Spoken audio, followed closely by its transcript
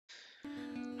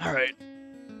Alright.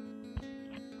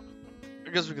 I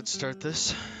guess we could start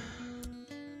this.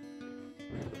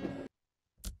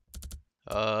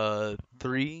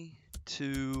 3,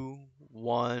 2,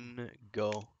 1,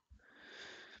 go.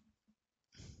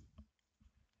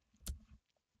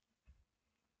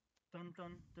 Dun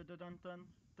dun dun dun dun dun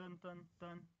dun dun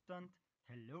dun dun.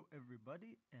 Hello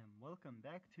everybody and welcome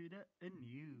back to the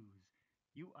news.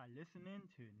 You are listening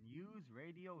to News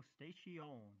Radio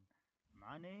Station.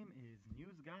 My name is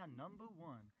News Guy number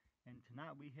 1 and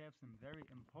tonight we have some very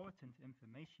important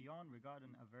information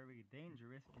regarding a very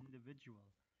dangerous individual.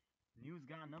 News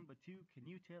Guy number 2, can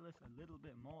you tell us a little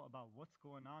bit more about what's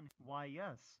going on? Why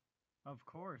yes, of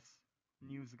course,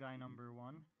 News Guy number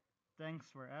 1. Thanks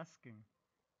for asking.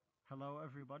 Hello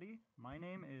everybody, my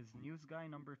name is News Guy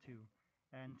number 2,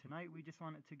 and tonight we just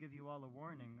wanted to give you all a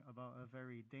warning about a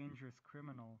very dangerous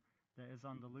criminal that is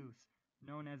on the loose,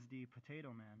 known as the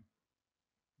Potato Man.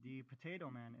 The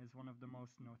Potato Man is one of the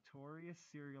most notorious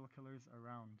serial killers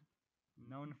around.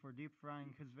 Known for deep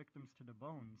frying his victims to the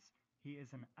bones, he is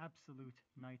an absolute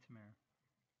nightmare.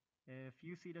 If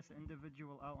you see this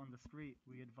individual out on the street,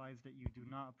 we advise that you do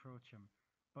not approach him,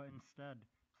 but instead,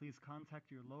 please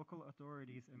contact your local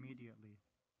authorities immediately.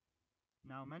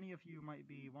 Now, many of you might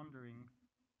be wondering,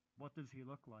 what does he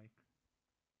look like?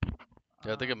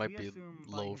 Yeah, I think it might We be assume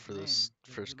by low his for name this that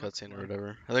he first looks cutscene or like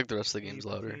whatever. I think the rest of the a game's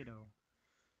louder. potato.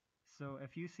 So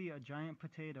if you see a giant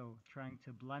potato trying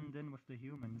to blend in with the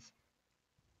humans,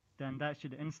 then that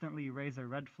should instantly raise a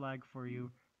red flag for you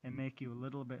and make you a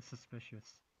little bit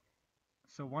suspicious.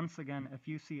 So once again, if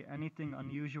you see anything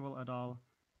unusual at all,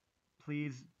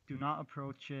 please do not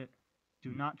approach it.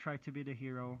 Do not try to be the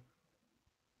hero.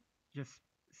 Just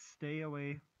stay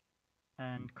away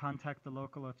and contact the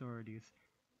local authorities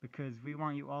because we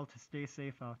want you all to stay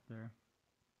safe out there.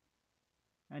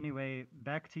 Anyway,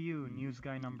 back to you, News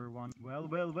Guy number 1.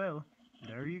 Well,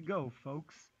 there you go,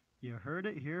 folks. You heard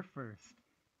it here first.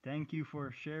 Thank you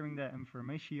for sharing that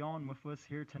information with us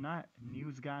here tonight,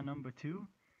 News Guy number 2.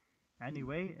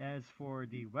 Anyway, as for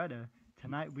the weather,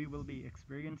 tonight we will be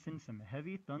experiencing some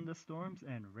heavy thunderstorms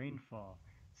and rainfall.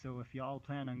 So if y'all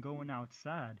plan on going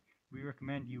outside, we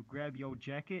recommend you grab your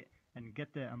jacket and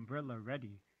get the umbrella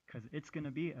ready, cause it's gonna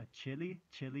be a chilly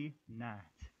night.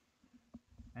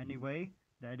 Anyway,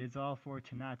 that is all for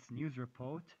tonight's news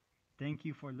report. Thank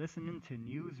you for listening to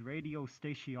News Radio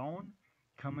Station.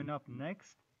 Coming up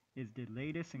next is the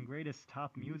latest and greatest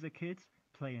top music hits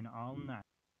playing all night.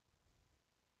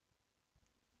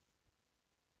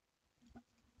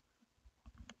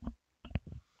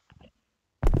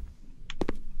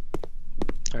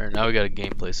 Alright, now we got a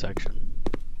gameplay section.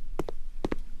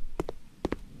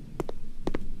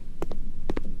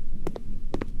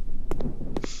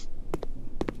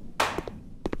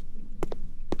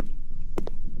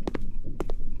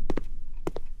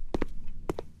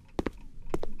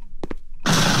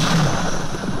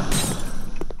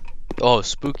 Oh,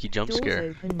 spooky jump scare.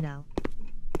 Doors open now.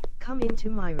 Come into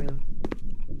my room.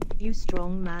 You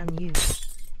strong man, you.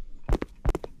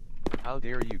 How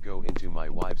dare you go into my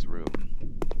wife's room?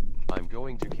 I'm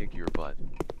going to kick your butt.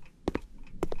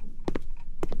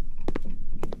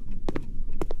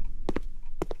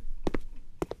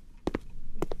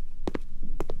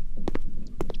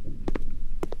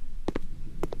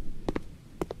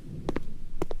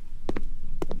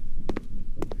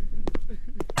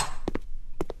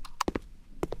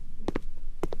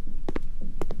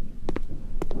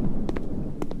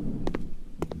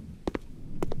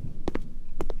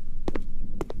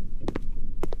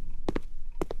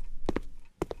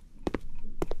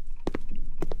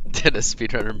 Did a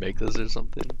speedrunner make this or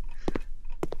something?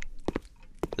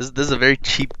 This is a very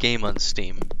cheap game on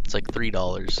Steam. It's like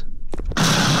 $3.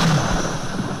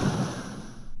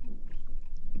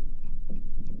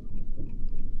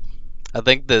 I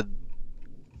think that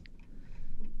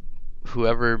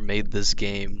whoever made this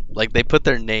game, like they put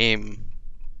their name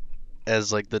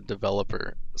as like the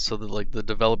developer, so that like the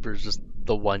developer is just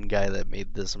the one guy that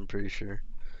made this, I'm pretty sure.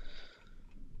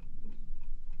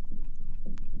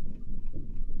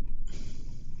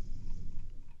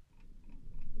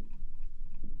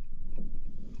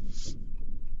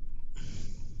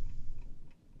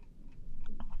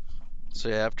 So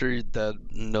yeah, after that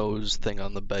nose thing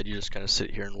on the bed, you just kind of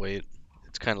sit here and wait.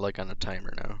 It's kind of like on a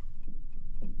timer now.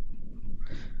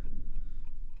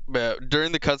 But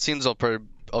during the cutscenes,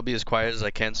 I'll be as quiet as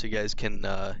I can so you guys can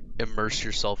immerse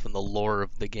yourself in the lore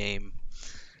of the game.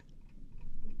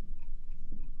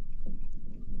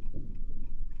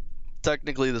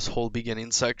 Technically, this whole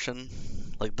beginning section,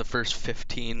 like the first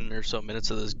 15 or so minutes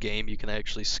of this game, you can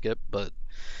actually skip, but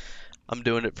I'm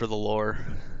doing it for the lore,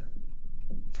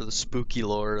 for the spooky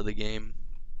lore of the game.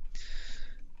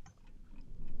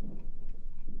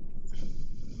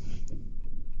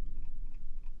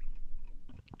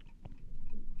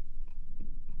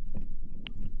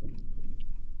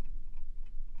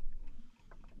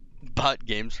 Bought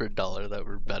games for $1 that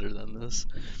were better than this.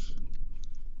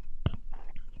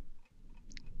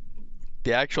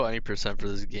 The actual any percent for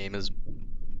this game is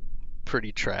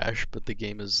pretty trash, but the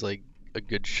game is like a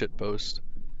good shitpost.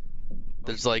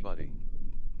 There's Okay, like buddy.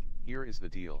 Here is the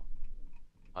deal.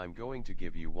 I'm going to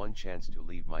give you one chance to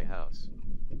leave my house.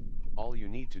 All you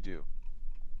need to do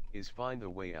is find a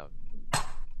way out.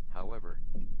 However,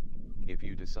 if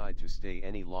you decide to stay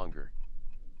any longer,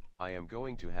 I am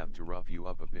going to have to rough you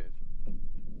up a bit.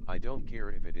 I don't care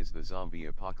if it is the zombie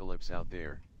apocalypse out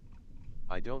there.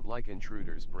 I don't like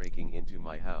intruders breaking into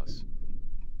my house.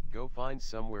 Go find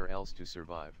somewhere else to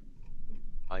survive.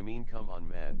 I mean, come on,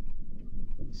 man.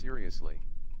 Seriously.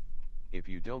 If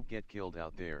you don't get killed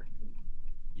out there,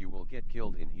 you will get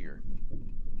killed in here.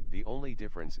 The only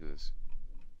difference is,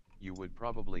 you would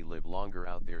probably live longer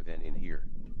out there than in here.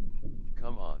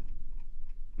 Come on.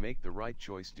 Make the right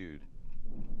choice, dude.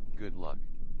 Good luck.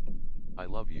 I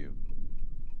love you.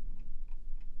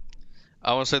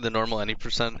 I want to say the normal any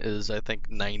percent is I think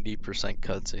 90%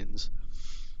 cutscenes.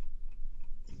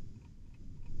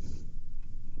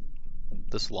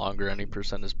 This longer any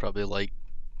percent is probably like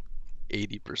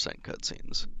 80%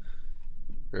 cutscenes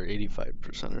or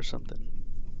 85% or something.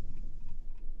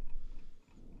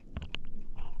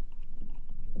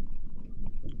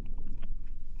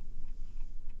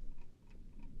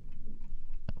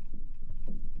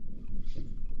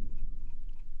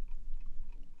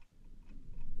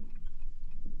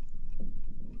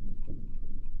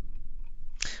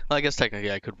 Well, I guess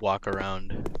technically I could walk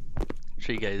around,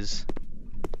 show you guys.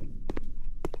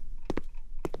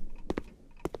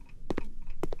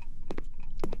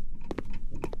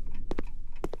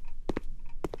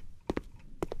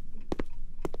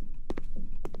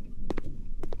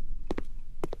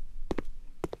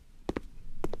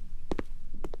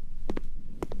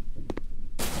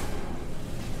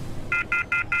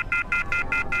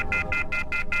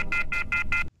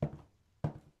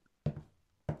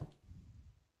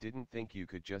 Didn't think you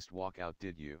could just walk out,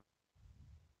 did you?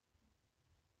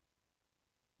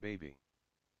 Baby.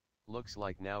 Looks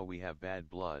like now we have bad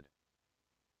blood.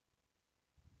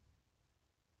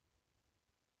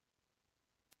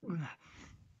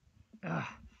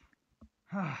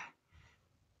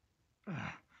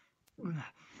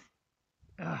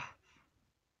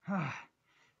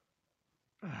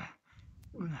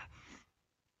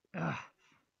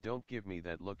 Don't give me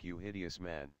that look, you hideous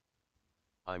man.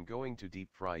 I'm going to deep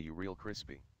fry you real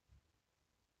crispy.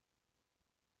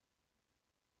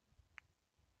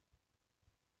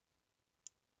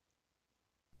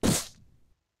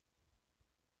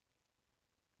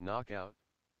 Knockout.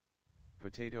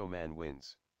 Potato Man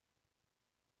wins.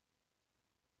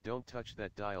 Don't touch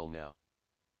that dial now.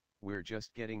 We're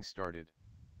just getting started.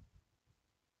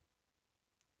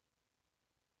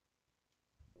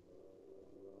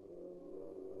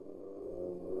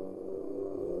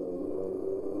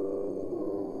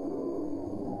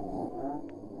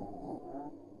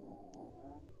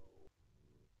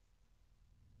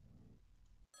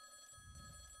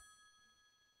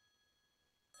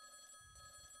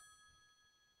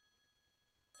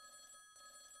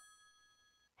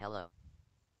 Hello.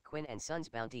 Quinn and Sons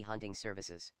Bounty Hunting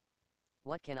Services.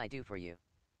 What can I do for you?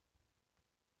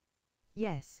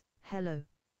 Yes, hello.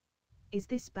 Is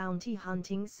this bounty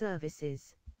hunting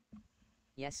services?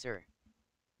 Yes, sir.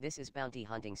 This is Bounty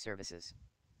Hunting Services.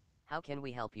 How can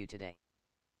we help you today?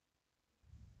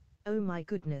 Oh my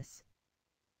goodness.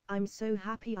 I'm so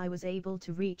happy I was able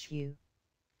to reach you.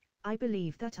 I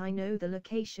believe that I know the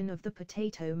location of the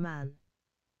Potato Man.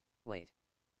 Wait.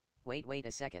 Wait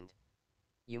a second.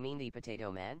 You mean the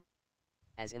Potato Man?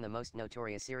 As in the most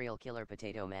notorious serial killer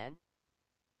Potato Man?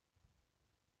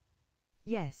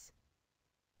 Yes.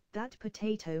 That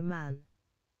Potato Man.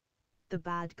 The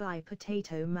bad guy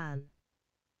Potato Man.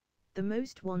 The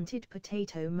most wanted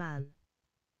Potato Man.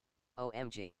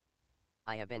 OMG.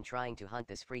 I have been trying to hunt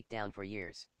this freak down for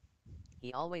years.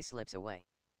 He always slips away.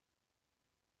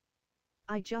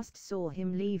 I just saw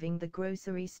him leaving the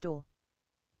grocery store.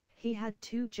 He had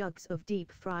 2 jugs of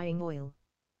deep frying oil.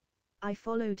 I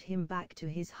followed him back to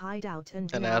his hideout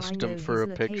and now I asked know him his for a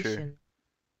location. picture.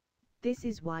 This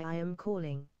is why I am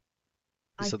calling. He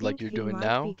I said, think like you're he doing might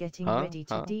now? be getting Huh? ready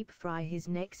to deep fry his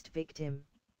next victim.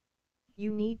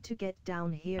 You need to get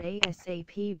down here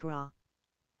ASAP, brah.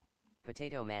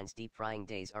 Potato Man's deep frying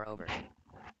days are over.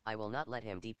 I will not let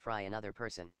him deep fry another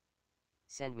person.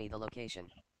 Send me the location.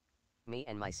 Me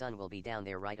and my son will be down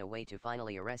there right away to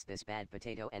finally arrest this bad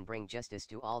potato and bring justice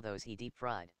to all those he deep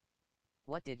fried.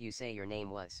 What did you say your name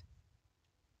was?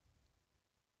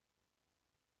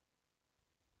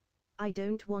 I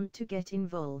don't want to get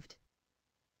involved.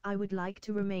 I would like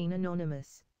to remain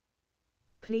anonymous.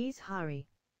 Please hurry.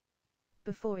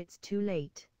 Before it's too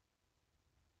late.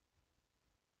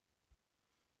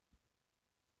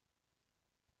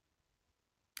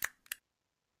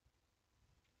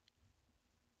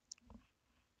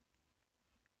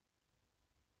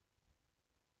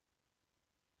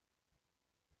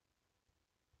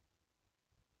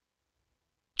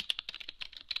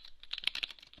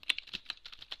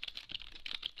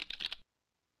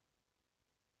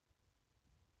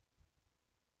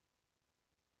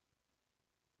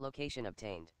 Location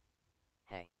obtained.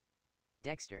 Hey.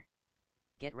 Dexter.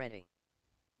 Get ready.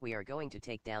 We are going to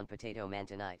take down Potato Man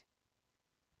tonight.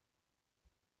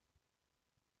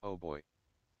 Oh boy.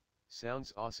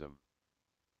 Sounds awesome.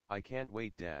 I can't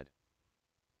wait, Dad.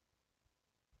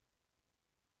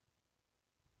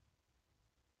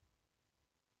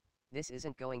 This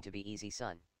isn't going to be easy,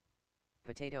 son.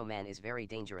 Potato Man is very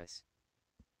dangerous.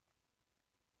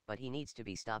 But he needs to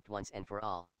be stopped once and for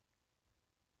all.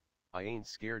 I ain't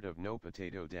scared of no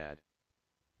potato, Dad.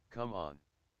 Come on.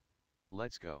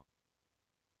 Let's go.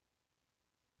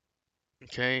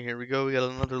 Okay, here we go. We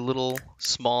got another little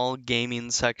small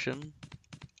gaming section.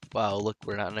 Wow, look,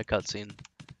 we're not in a cutscene.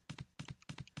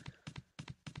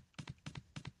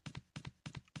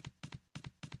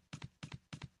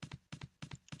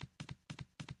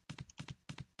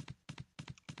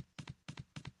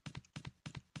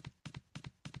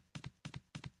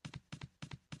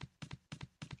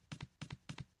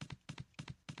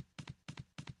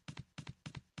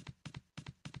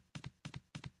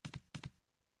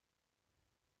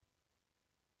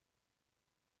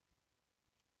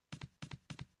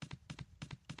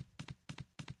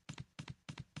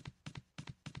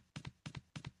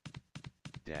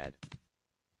 Dad.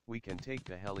 We can take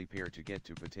the helipier to get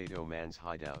to Potato Man's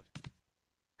hideout.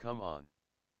 Come on.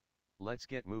 Let's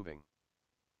get moving.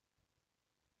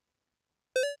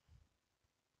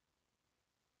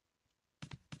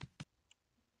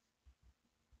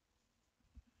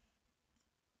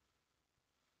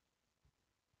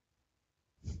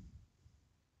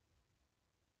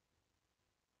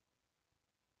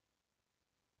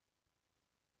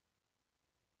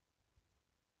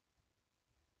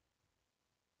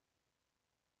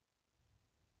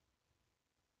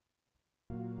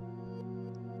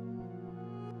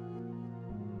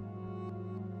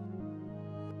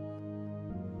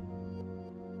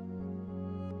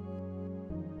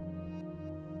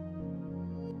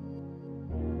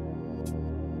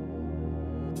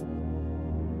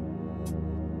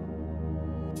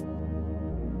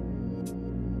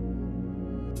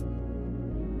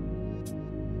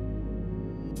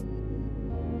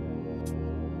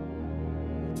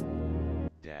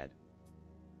 Dad.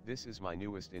 This is my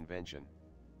newest invention.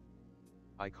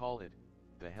 I call it,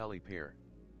 the helipier.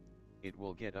 It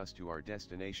will get us to our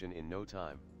destination in no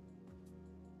time.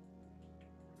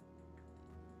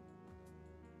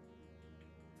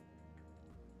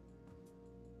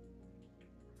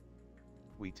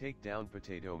 We take down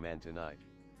Potato Man tonight.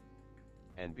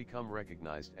 And become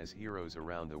recognized as heroes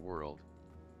around the world.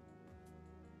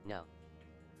 No.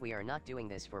 We are not doing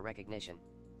this for recognition.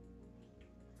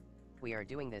 We are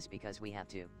doing this because we have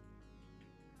to.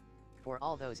 For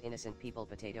all those innocent people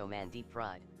Potato Man deep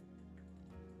fried.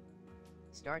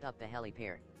 Start up the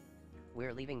helipier.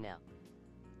 We're leaving now.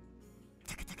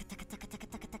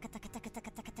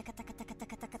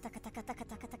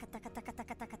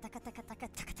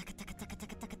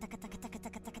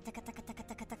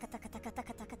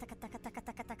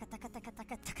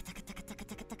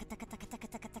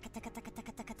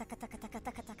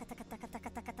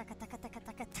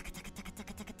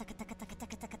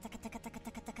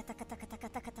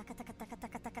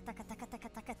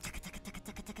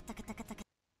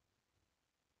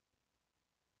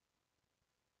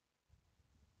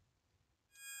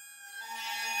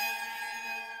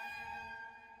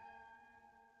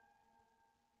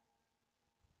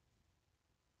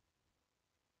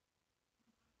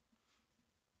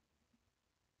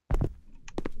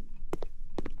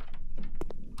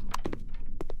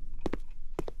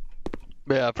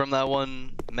 But yeah, from that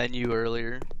one menu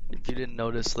earlier, if you didn't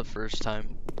notice the first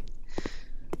time,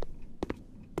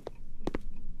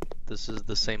 this is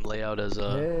the same layout as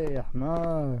Hey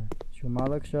أحمر شو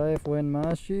مالك شايف وين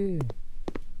ماشي؟ it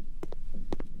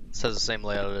says the same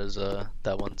layout as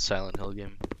that one Silent Hill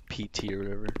game, PT or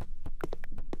whatever.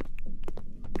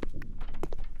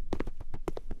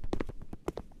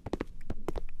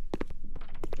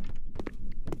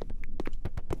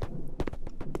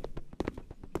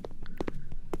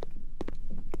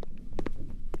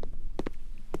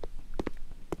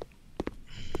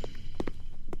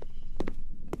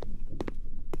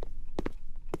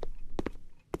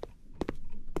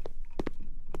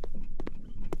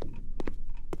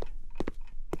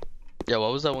 Yeah,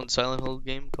 what was that one Silent Hill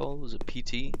game called? Was it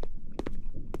PT?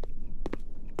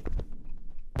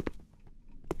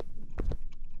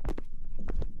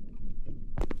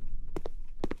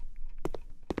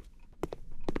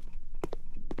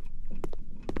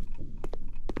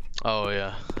 Oh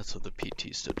yeah, that's what the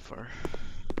PT stood for.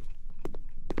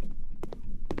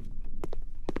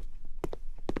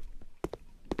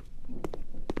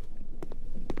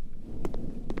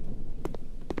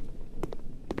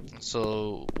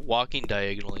 So, walking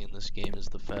diagonally in this game is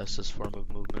the fastest form of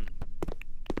movement.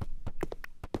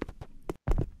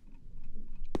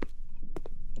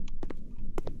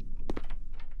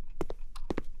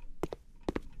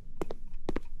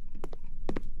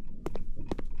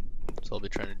 So I'll be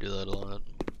trying to do that a lot.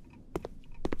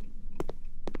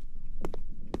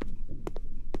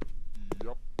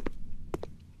 Yep.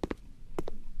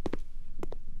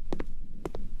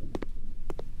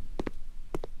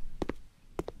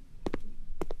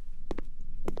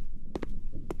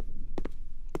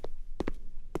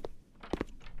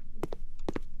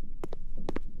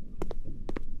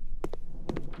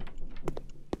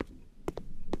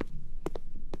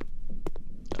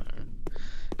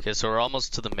 Okay, so we're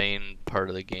almost to the main part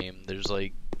of the game. There's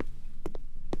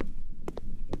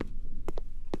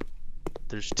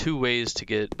two ways to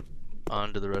get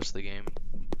onto the rest of the game.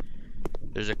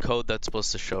 There's a code that's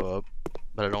supposed to show up,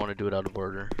 but I don't want to do it out of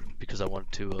order because I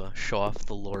want to show off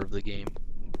the lore of the game.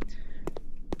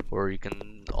 Or you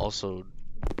can also,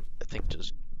 I think,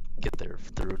 just get there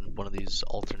through one of these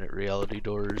alternate reality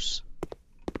doors.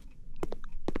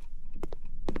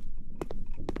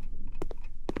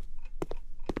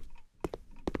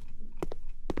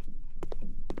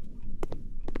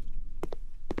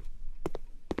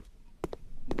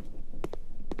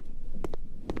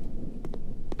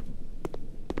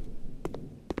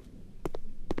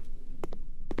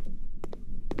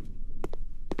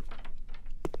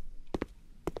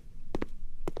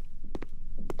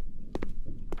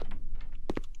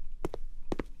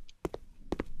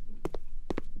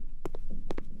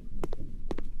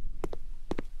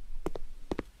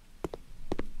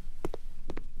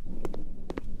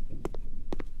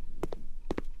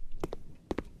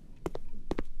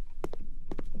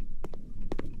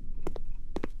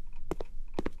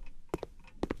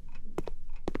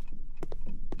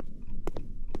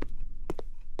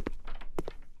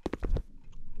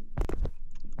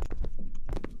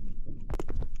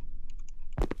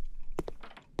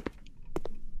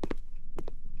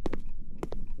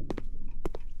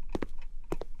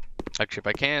 Actually, if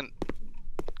I can't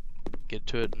get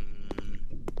to it in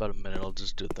about a minute, I'll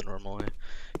just do it the normal way.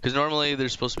 Because normally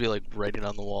there's supposed to be like writing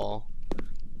on the wall.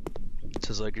 It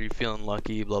says like, "Are you feeling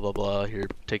lucky? Blah blah blah. Here,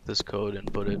 take this code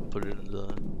and put it into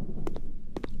the."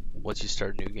 Once you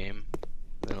start a new game,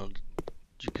 then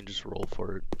you can just roll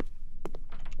for it.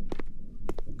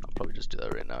 I'll probably just do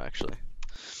that right now, actually.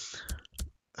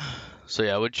 So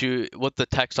yeah, what the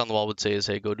text on the wall would say is,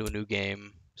 "Hey, go to a new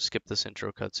game. Skip this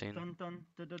intro cutscene."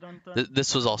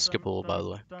 This was all skippable, by the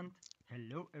way.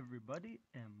 Hello, everybody,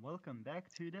 and welcome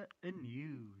back to the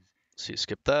news. So you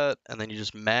skip that, and then you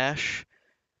just mash.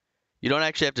 You don't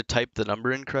actually have to type the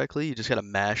number in correctly. You just gotta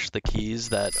mash the keys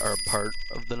that are a part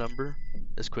of the number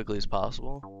as quickly as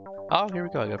possible. Oh, here we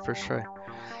go. I got first try.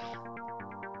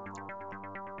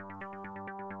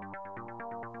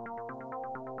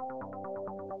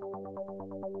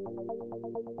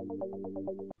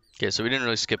 Okay, so we didn't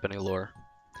really skip any lore.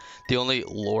 The only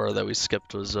lore that we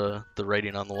skipped was the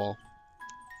writing on the wall.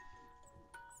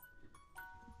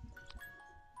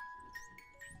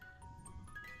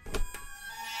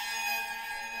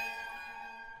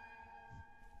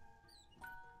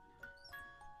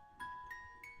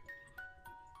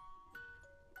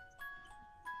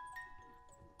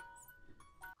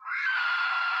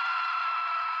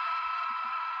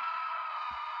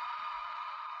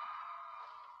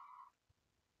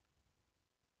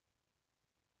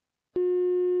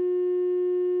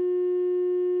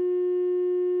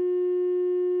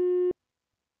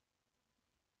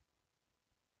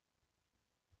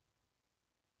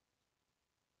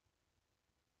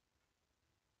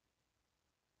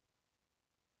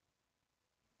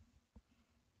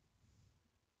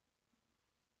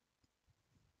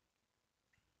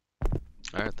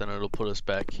 Alright, then it'll put us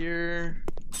back here.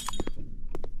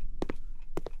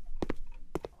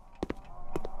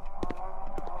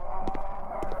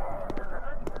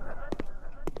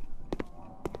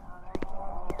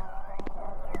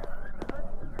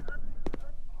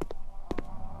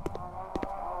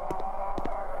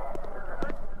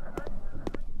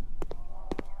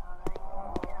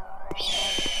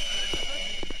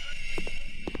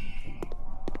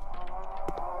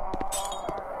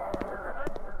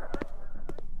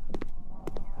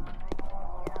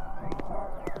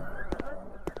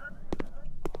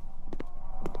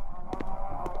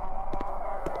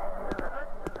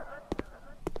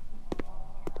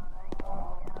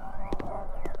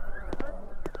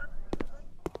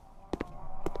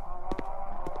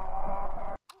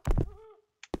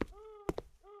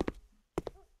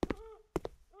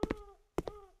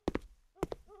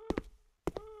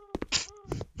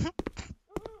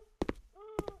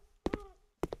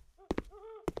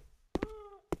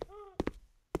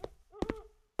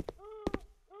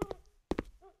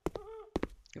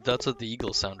 If that's what the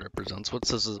eagle sound represents, what's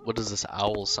this? What does this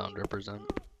owl sound represent?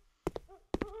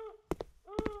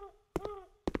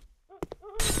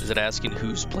 Is it asking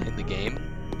who's playing the game?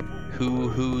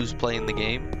 Who's playing the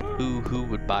game? Who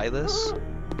would buy this?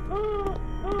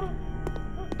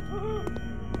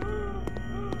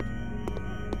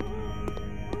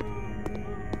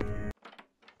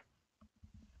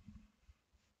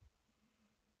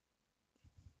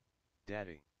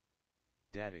 Daddy.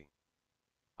 Daddy.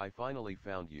 I finally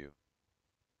found you.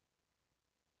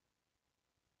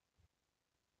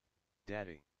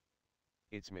 Daddy.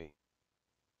 It's me.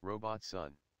 Robot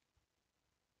son.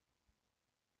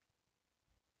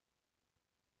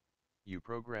 You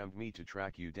programmed me to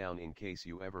track you down in case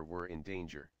you ever were in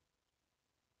danger.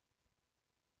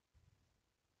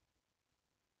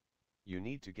 You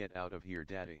need to get out of here,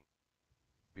 Daddy.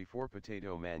 Before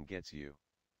Potato Man gets you.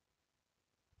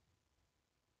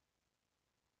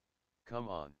 Come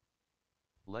on.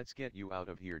 Let's get you out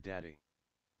of here, Daddy.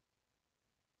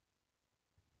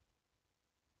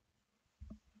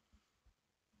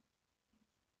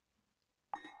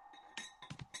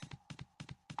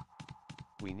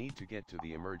 We need to get to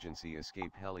the emergency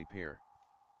escape heli-pair.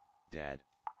 Dad.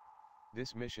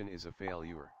 This mission is a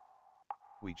failure.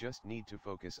 We just need to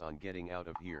focus on getting out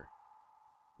of here.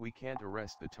 We can't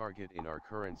arrest the target in our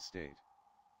current state.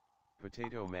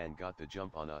 Potato Man got the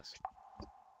jump on us.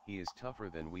 He is tougher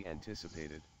than we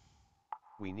anticipated.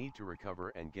 We need to recover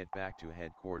and get back to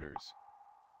headquarters.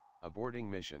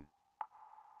 Aborting mission.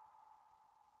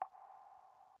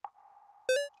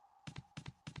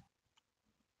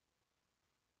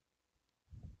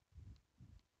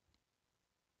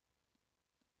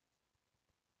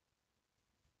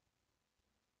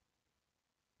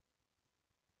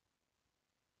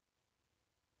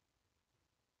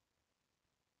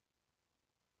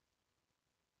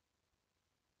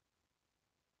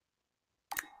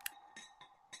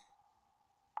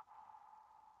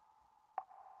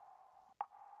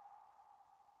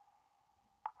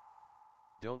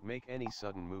 Don't make any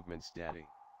sudden movements, Daddy.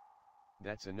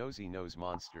 That's a nosy nose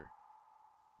monster.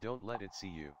 Don't let it see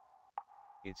you.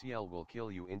 Its yell will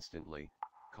kill you instantly,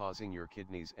 causing your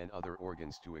kidneys and other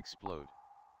organs to explode.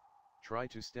 Try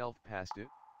to stealth past it.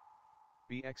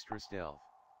 Be extra stealth.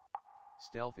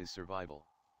 Stealth is survival.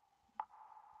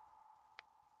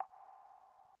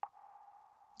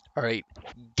 Alright,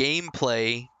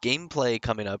 gameplay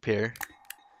coming up here.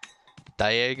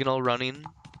 Diagonal running,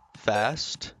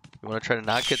 fast. You want to try to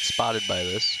not get spotted by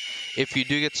this. If you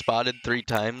do get spotted 3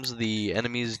 times, the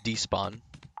enemies despawn,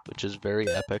 which is very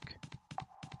epic.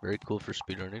 Very cool for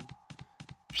speedrunning.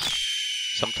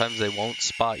 Sometimes they won't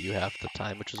spot you half the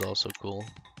time, which is also cool.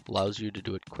 Allows you to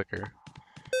do it quicker.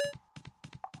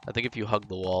 I think if you hug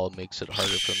the wall, it makes it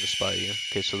harder for them to spot you.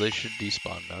 Okay, so they should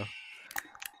despawn now.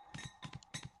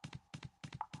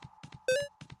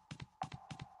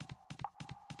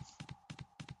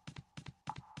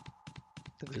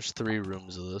 I think there's 3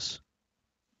 rooms of this.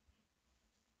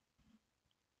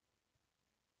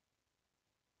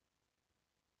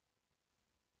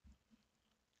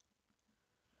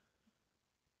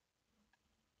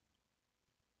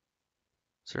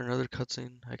 Is there another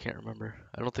cutscene? I can't remember.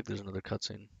 I don't think there's another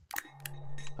cutscene.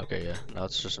 Okay, yeah. Now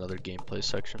it's just another gameplay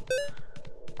section.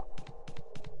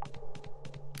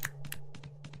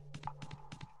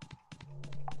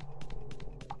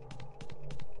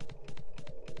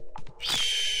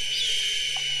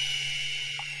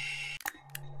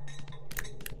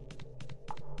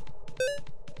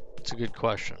 It's a good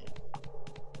question.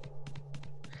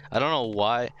 I don't know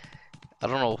why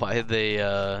they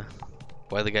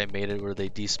why the guy made it where they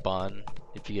despawn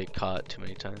if you get caught too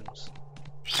many times.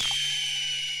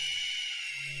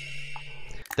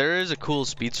 There is a cool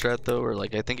speed strat though, where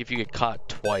like I think if you get caught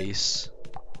twice,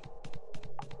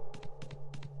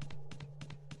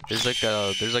 there's like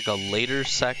a later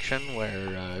section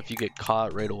where if you get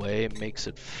caught right away, it makes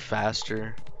it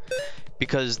faster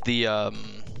because the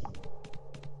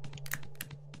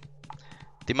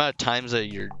amount of times that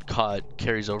you're caught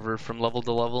carries over from level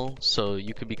to level, so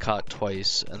you could be caught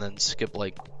twice and then skip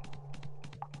like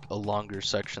a longer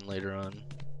section later on.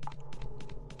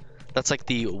 That's like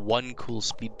the one cool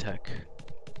speed tech.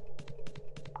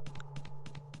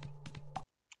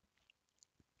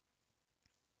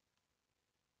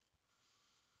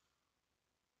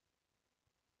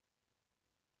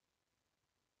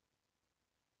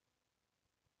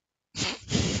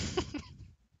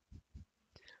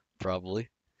 Probably.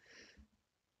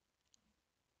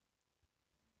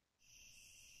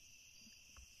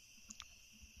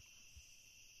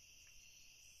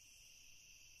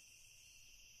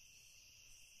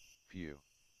 Phew.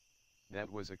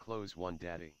 That was a close one,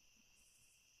 Daddy.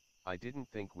 I didn't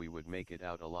think we would make it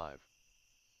out alive.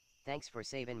 Thanks for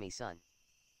saving me, son.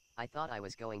 I thought I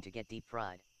was going to get deep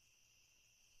fried.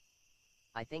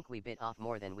 I think we bit off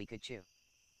more than we could chew.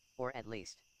 Or at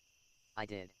least, I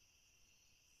did.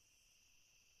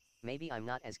 Maybe I'm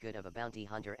not as good of a bounty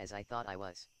hunter as I thought I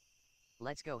was.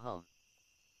 Let's go home.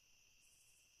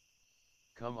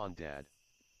 Come on, Dad.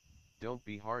 Don't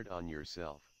be hard on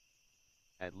yourself.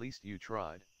 At least you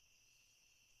tried.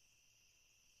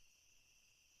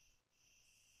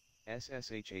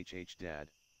 SSHHH, Dad.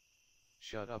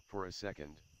 Shut up for a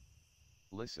second.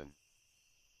 Listen.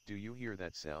 Do you hear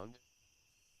that sound?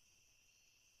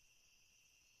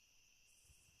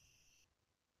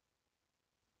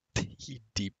 He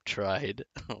deep tried.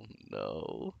 Oh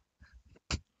no.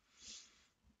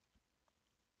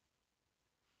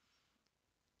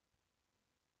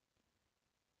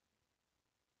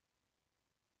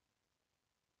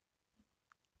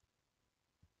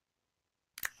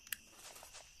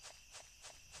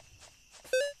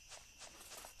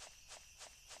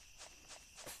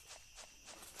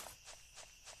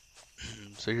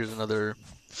 So here's another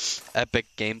epic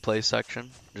gameplay section.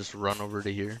 Just run over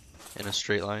to here in a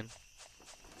straight line.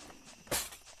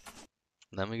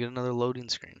 And then we get another loading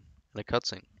screen and a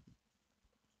cutscene.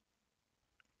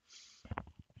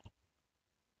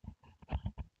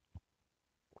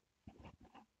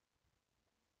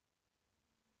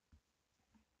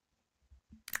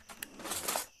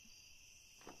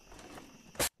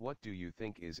 What do you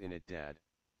think is in it, Dad?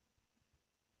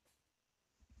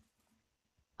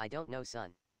 I don't know,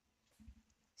 son.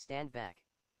 Stand back.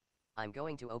 I'm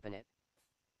going to open it.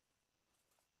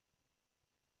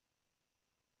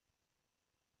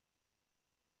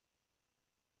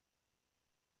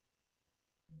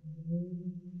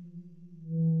 Hello!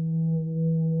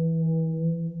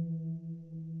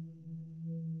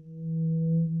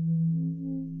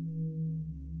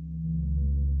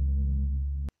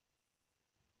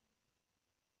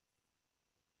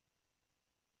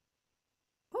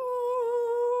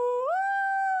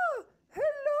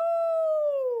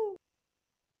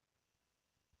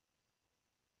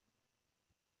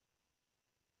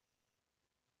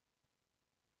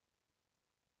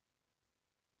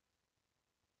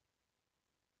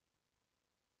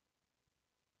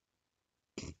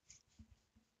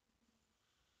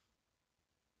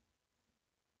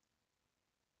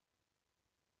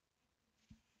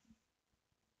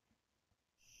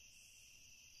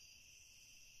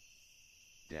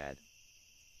 Dad?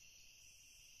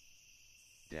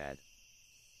 Dad?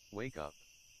 Wake up.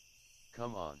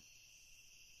 Come on.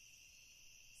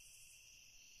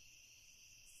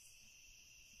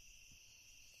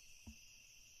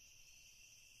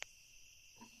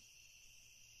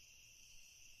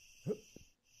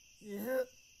 Yeah.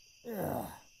 Yeah.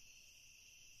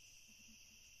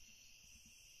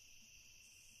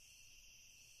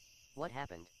 What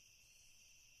happened?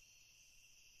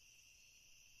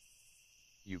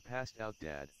 You passed out,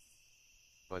 Dad.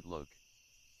 But look.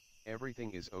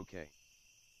 Everything is okay.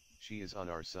 She is on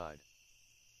our side.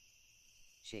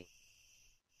 She.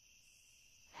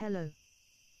 Hello.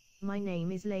 My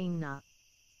name is Lamena.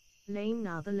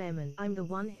 Lamena the Lemon. I'm the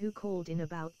one who called in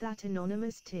about that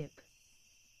anonymous tip.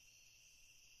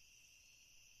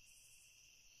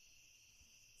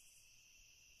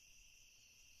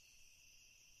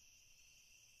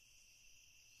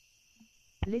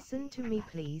 Listen to me,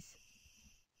 please.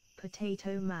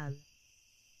 Potato Man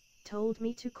told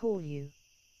me to call you.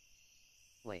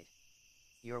 Wait.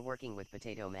 You're working with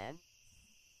Potato Man?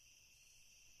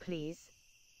 Please.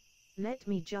 Let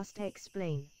me just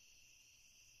explain.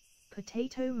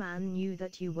 Potato Man knew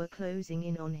that you were closing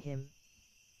in on him.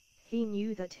 He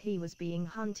knew that he was being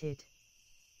hunted.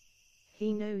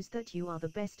 He knows that you are the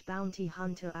best bounty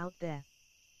hunter out there.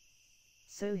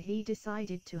 So he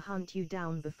decided to hunt you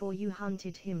down before you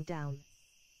hunted him down.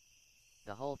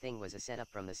 The whole thing was a setup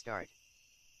from the start.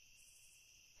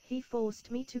 He forced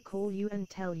me to call you and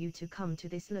tell you to come to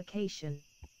this location.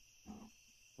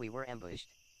 We were ambushed.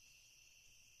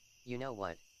 You know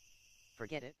what?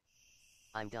 Forget it.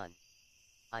 I'm done.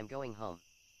 I'm going home.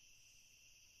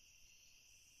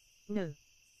 No.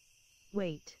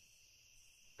 Wait.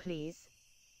 Please.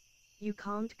 You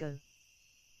can't go.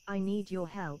 I need your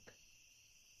help.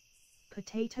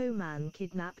 Potato Man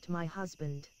kidnapped my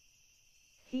husband.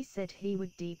 He said he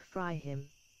would deep fry him.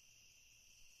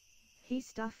 He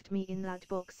stuffed me in that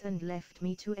box and left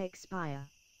me to expire.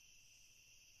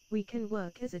 We can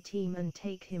work as a team and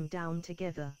take him down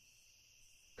together.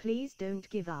 Please don't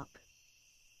give up.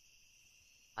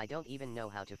 I don't even know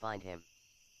how to find him.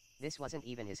 This wasn't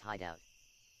even his hideout.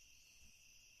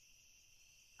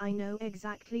 I know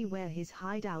exactly where his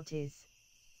hideout is.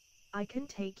 I can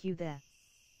take you there.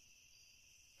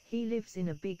 He lives in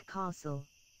a big castle.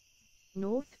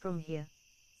 North from here.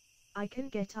 I can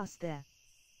get us there.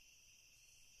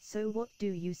 So what do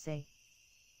you say?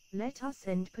 Let us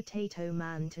end Potato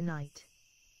Man tonight.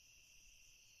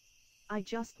 I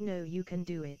just know you can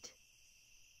do it.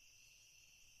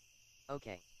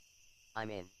 Okay. I'm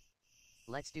in.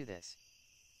 Let's do this.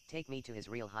 Take me to his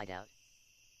real hideout.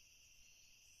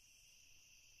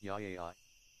 Yeah.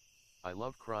 I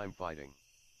love crime fighting.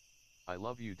 I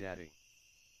love you, Daddy.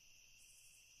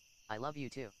 I love you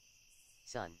too,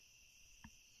 son.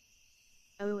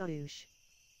 Oh whoosh.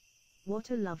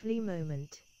 What a lovely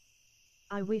moment.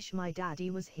 I wish my daddy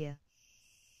was here.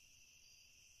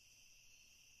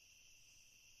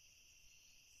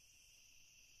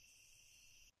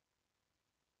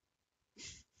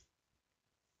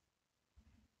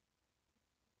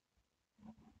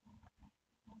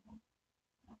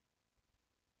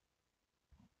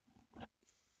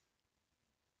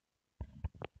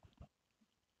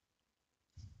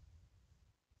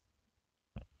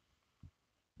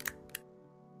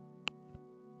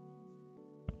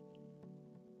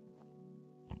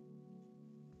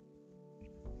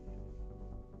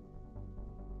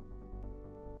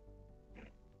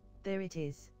 There it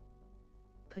is.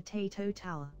 Potato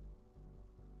Tower.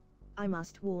 I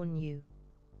must warn you.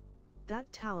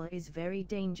 That tower is very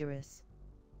dangerous.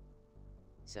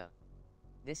 So,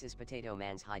 this is Potato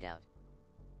Man's hideout.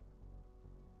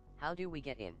 How do we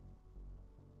get in?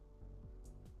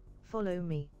 Follow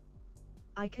me.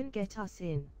 I can get us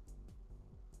in.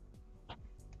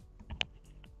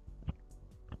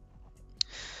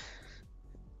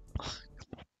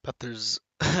 But there's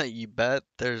you bet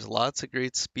there's lots of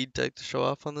great speed tech to show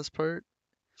off on this part.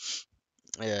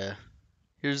 Yeah.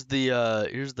 Here's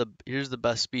the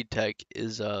best speed tech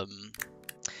is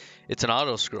it's an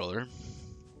auto scroller.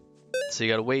 So you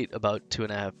gotta wait about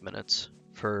 2.5 minutes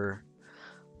for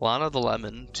Lana the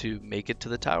Lemon to make it to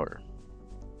the tower.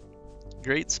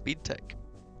 Great speed tech.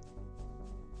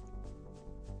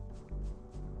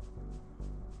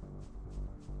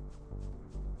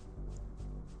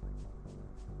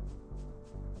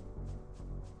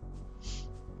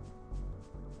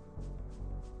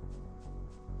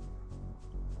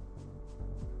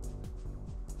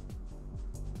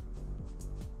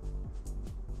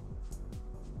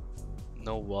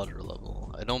 No water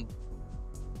level. I don't.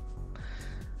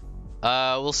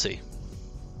 We'll see.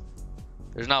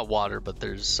 There's not water, but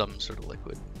there's some sort of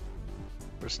liquid.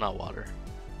 But it's not water.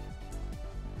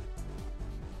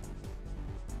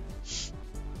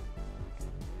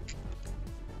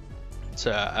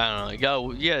 So I don't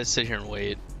know. You gotta sit here and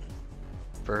wait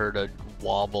for her to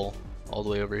wobble all the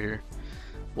way over here.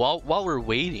 While we're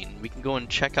waiting, we can go and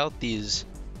check out the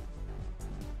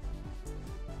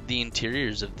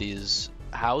interiors of these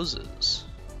houses.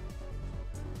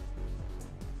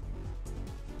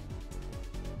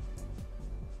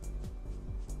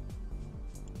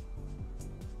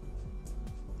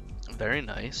 Very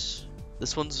nice.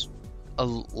 This one's a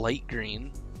light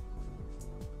green.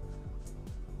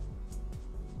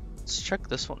 Let's check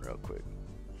this one real quick.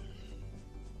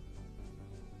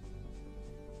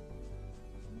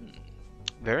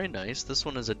 Very nice. This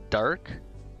one is a dark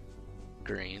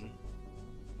green.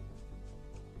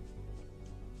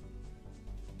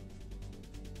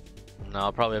 Now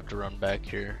I'll probably have to run back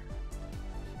here,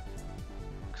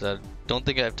 because I don't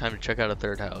think I have time to check out a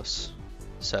third house,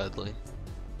 sadly.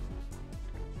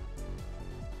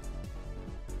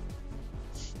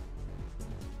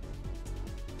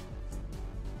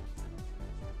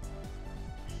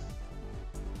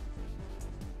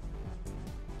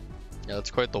 Yeah, it's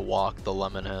quite the walk the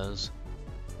lemon has.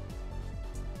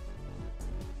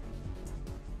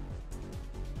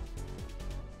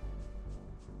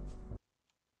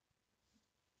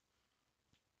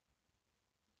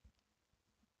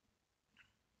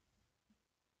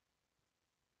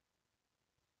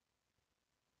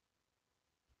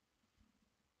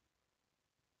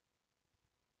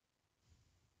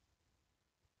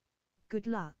 Good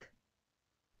luck.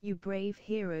 You brave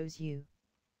heroes, you.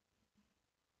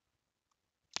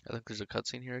 I think there's a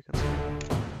cutscene here I can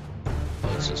see.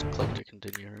 Oh, it's just click to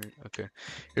continue, right? Okay.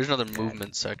 Here's another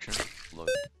movement section. Look.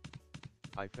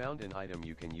 I found an item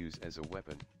you can use as a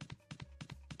weapon.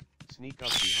 Sneak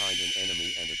up behind an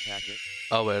enemy and attack it.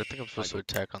 Oh wait, I think I'm supposed to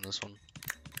attack on this one.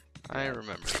 I Yeah.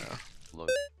 remember now. Look.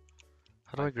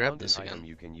 How do I grab found this an again? item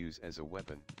you can use as a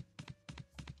weapon.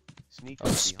 Sneak Oh,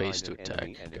 up space to behind an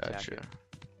enemy attack. and attack Gotcha. it.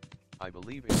 I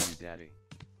believe in you, Daddy.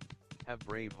 Have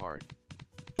brave heart.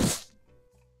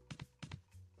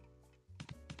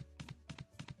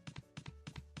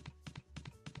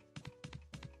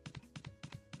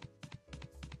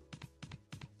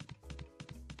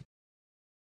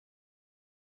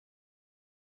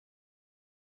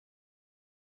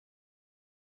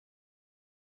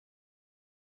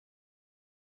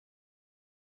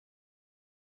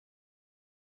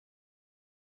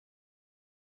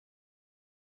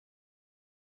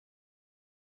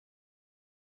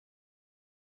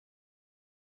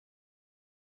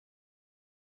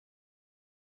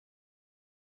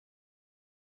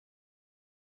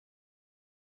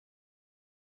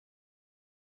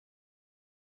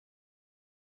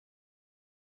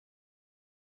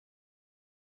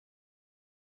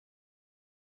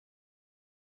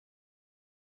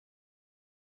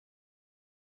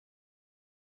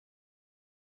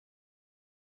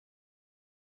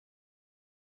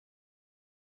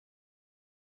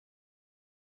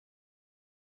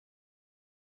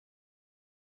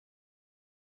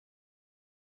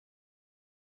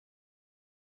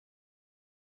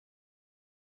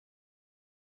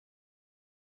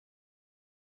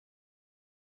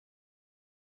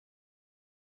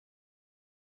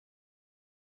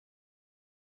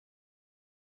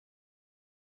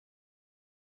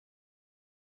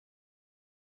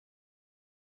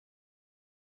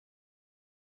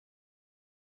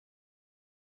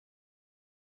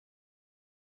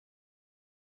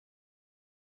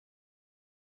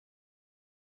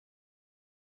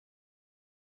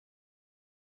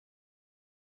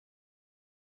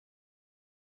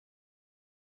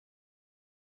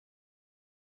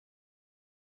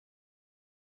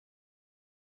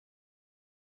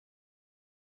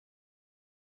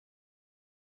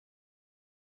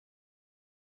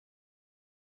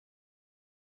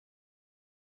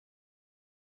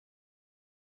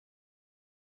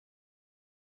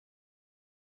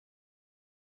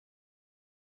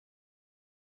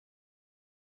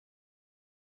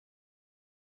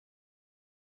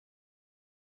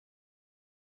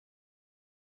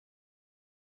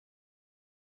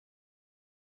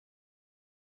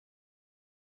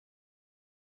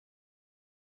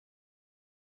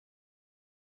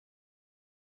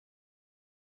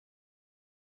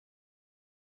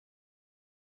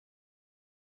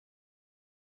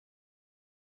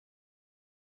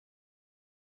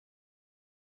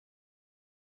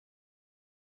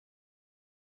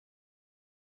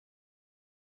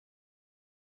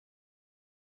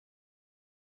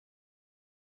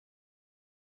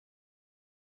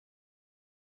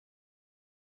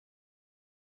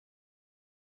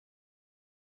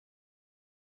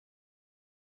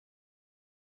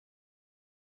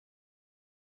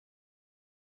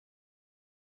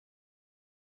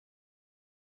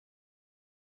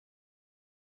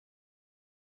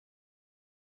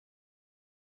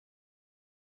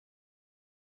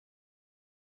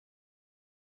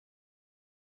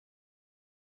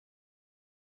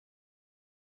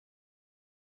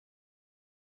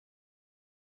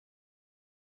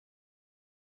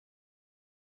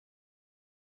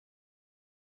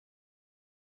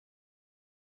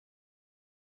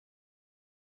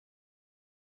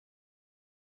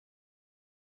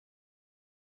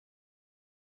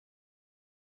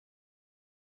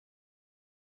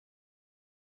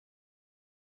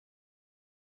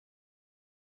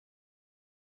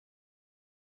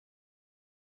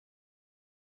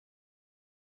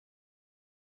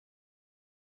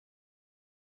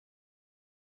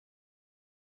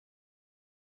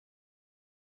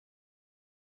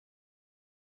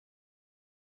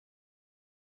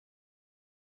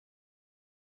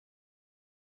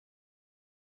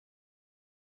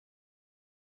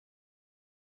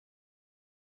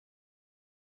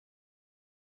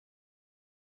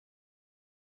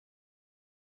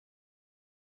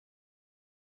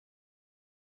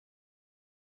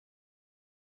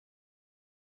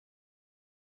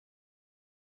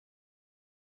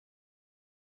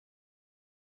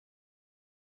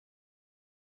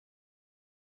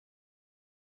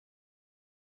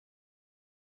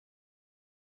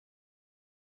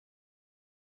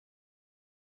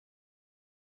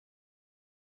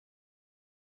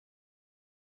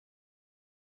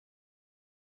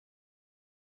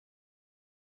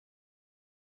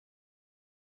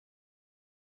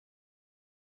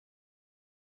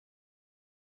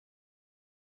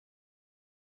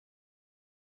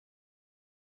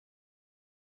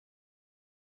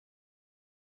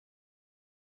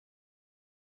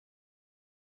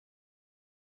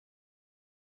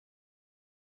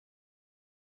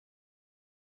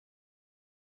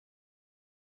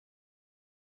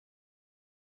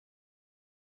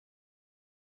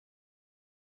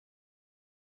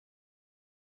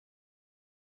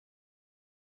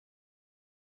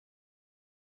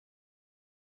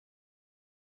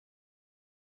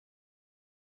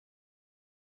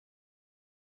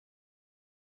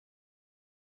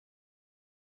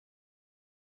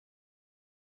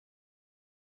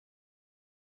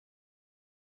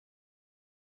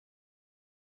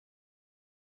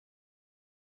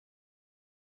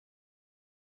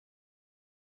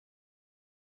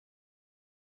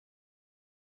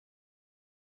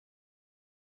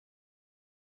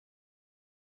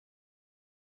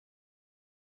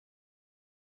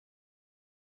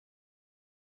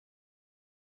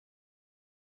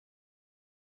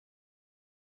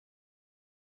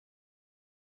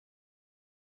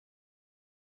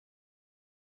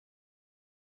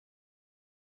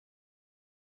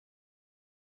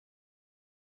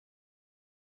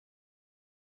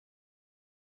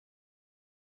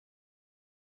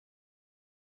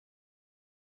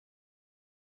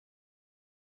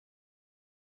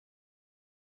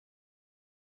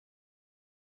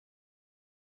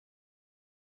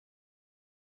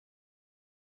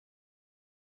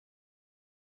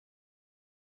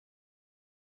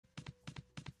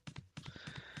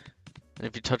 And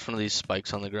if you touch one of these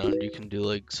spikes on the ground, you can do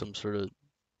like some sort of,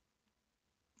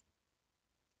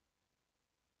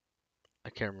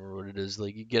 I can't remember what it is.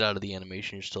 Like you get out of the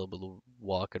animation, you're still able to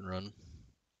walk and run.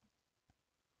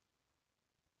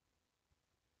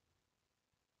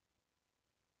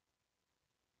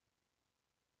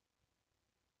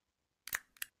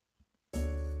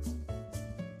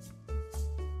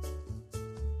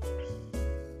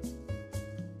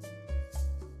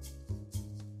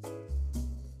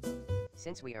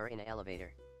 Since we are in an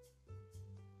elevator,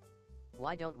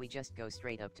 why don't we just go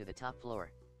straight up to the top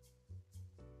floor?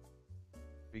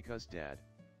 Because Dad,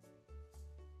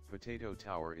 Potato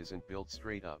Tower isn't built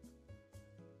straight up.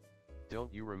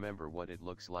 Don't you remember what it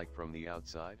looks like from the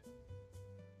outside?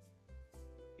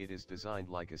 It is designed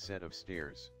like a set of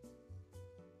stairs.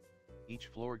 Each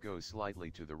floor goes slightly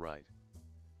to the right.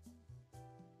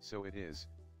 So it is,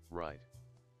 right,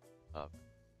 up,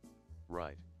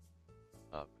 right,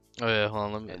 up, Oh yeah, hold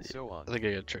on, let me, and so on. I think I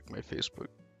gotta check my Facebook.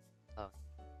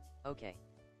 Okay.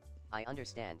 I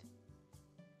understand.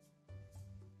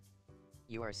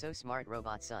 You are so smart,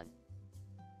 robot son.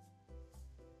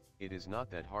 It is not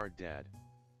that hard, Dad.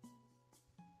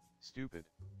 Stupid.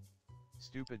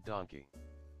 Stupid donkey.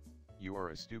 You are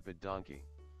a stupid donkey.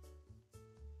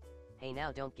 Hey,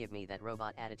 now don't give me that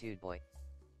robot attitude, boy.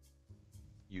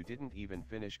 You didn't even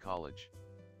finish college.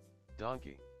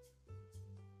 Donkey.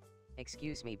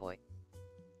 Excuse me, boy.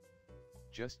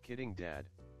 Just kidding, Dad.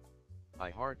 I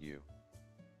heart you.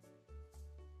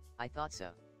 I thought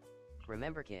so.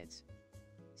 Remember, kids.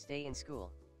 Stay in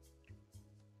school.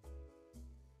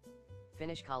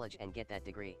 Finish college and get that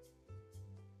degree.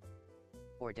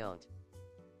 Or don't.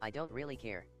 I don't really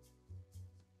care.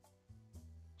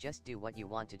 Just do what you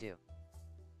want to do.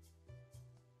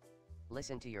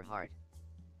 Listen to your heart.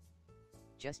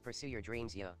 Just pursue your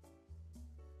dreams, yo.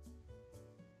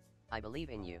 I believe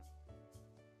in you.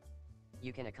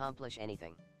 You can accomplish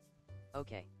anything.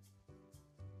 Okay.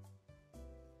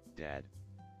 Dad.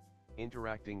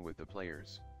 Interacting with the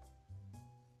players.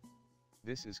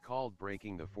 This is called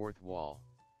breaking the fourth wall.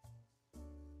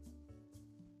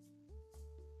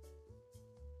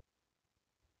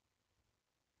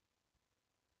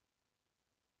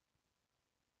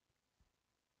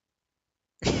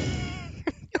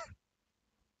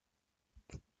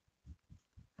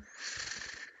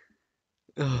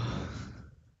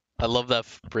 I love that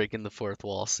breaking the fourth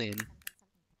wall scene.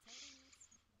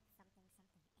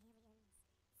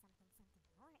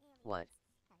 What?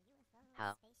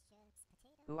 How?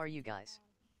 Who are you guys?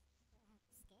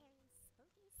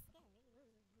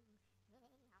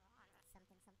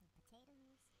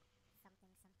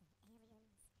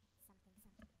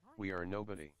 We are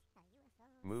nobody.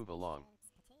 Move along.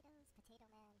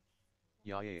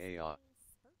 Yeah, yeah, yeah.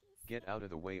 Get out of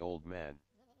the way, old man.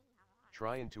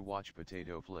 Trying to watch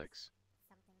potato flicks.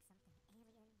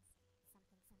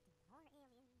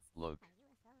 Look.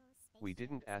 We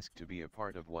didn't ask to be a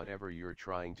part of whatever you're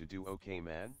trying to do, okay,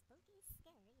 man?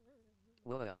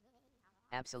 Whoa.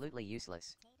 Absolutely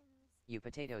useless. You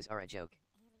potatoes are a joke.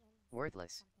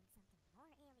 Worthless.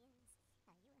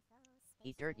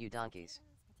 Eat dirt, you donkeys.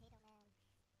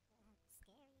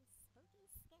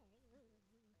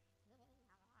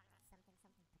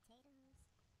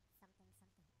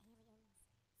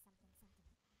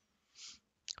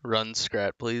 Run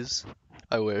Scrat, please.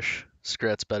 I wish.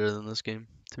 Scrat's better than this game,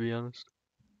 to be honest.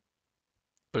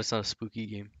 But it's not a spooky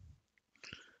game.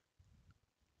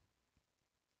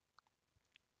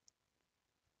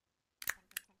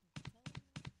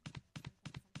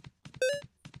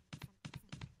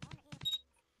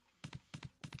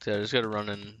 So I just gotta run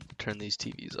and turn these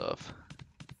TVs off.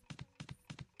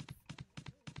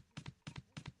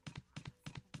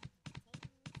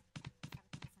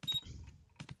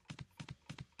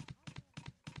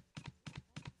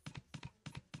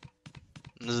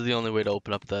 And this is the only way to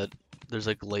open up that. There's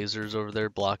like lasers over there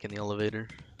blocking the elevator.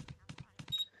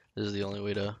 This is the only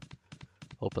way to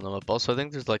open them up. Also, I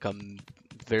think there's like a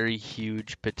very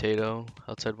huge potato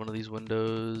outside one of these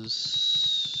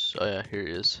windows. Oh yeah, here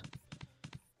he is.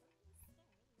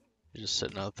 He's just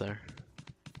sitting out there.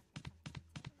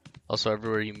 Also,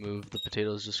 everywhere you move, the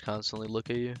potatoes just constantly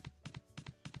look at you.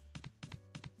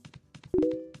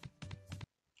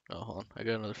 Oh, hold on. I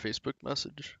got another Facebook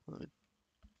message.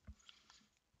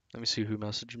 Let me see who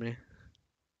messaged me.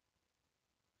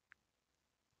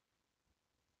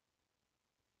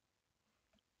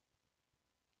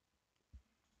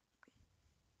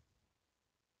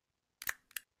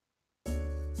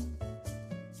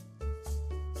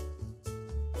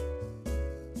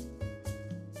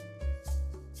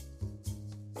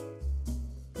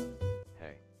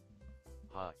 Hey.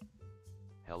 Hi.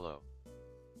 Hello.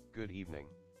 Good evening.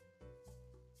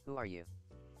 Who are you?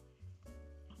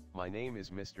 My name is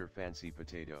Mr. Fancy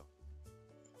Potato.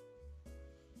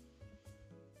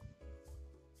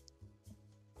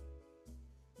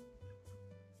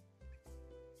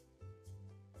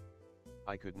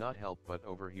 I could not help but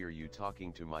overhear you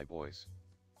talking to my boys.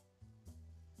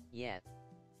 Yeah.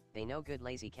 They no good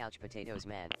lazy couch potatoes,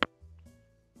 man.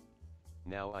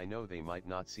 Now I know they might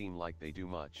not seem like they do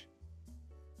much.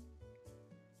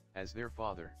 As their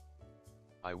father,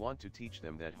 I want to teach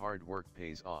them that hard work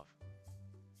pays off.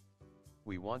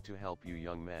 We want to help you,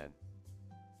 young man.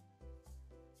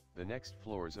 The next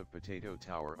floors of Potato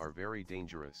Tower are very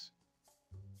dangerous.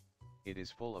 It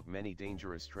is full of many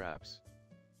dangerous traps.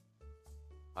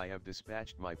 I have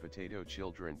dispatched my potato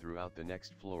children throughout the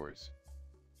next floors.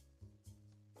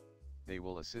 They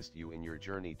will assist you in your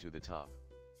journey to the top.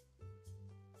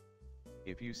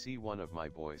 If you see one of my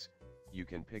boys, you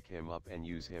can pick him up and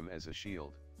use him as a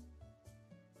shield.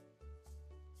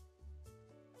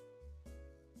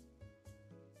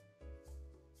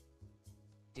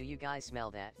 Do you guys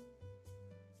smell that?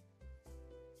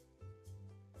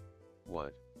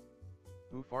 What?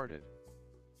 Who farted?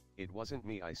 It wasn't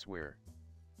me, I swear.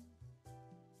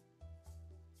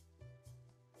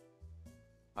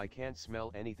 I can't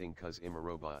smell anything 'cause I'm a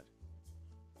robot.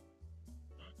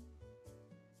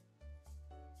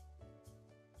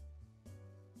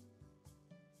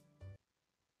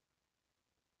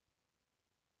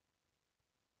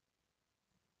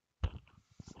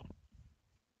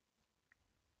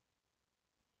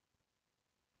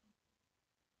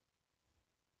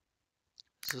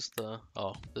 Is this the...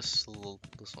 Oh, this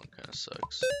one kind of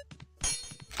sucks.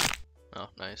 Oh,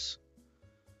 nice.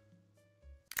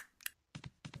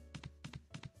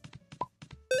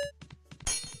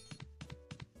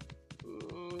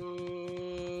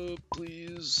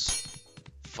 Please.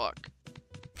 Fuck.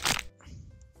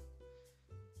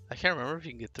 I can't remember if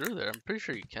you can get through there. I'm pretty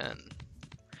sure you can.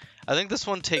 I think this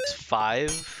one takes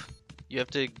 5. You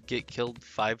have to get killed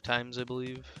 5 times, I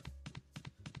believe,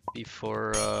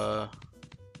 before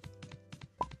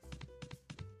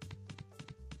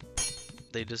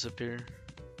they disappear.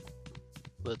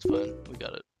 But it's fine. We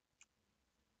got it.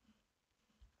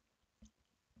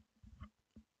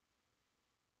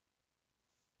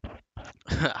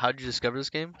 How'd you discover this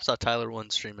game? I saw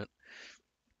Tyler1 stream it.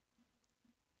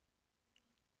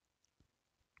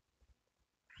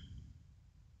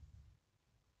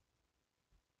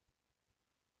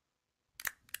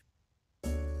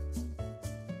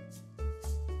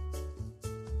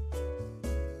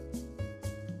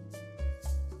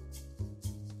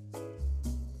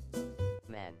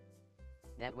 Man.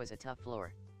 That was a tough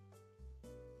floor.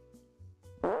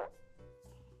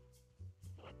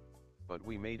 But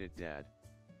we made it, Dad.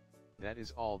 That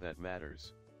is all that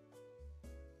matters.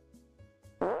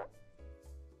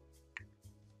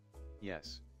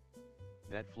 Yes.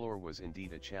 That floor was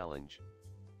indeed a challenge.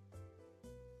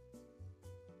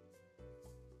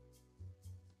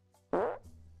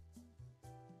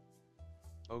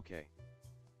 Okay.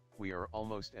 We are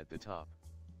almost at the top.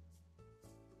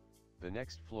 The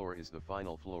next floor is the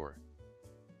final floor.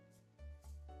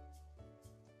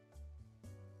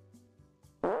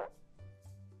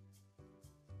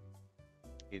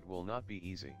 It will not be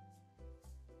easy.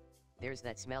 There's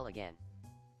that smell again.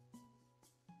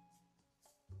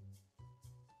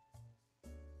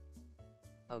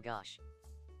 Oh gosh.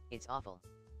 It's awful.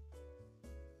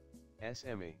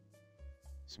 SME.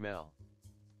 Smell.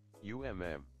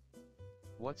 UMM.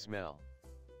 What smell?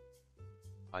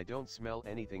 I don't smell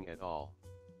anything at all.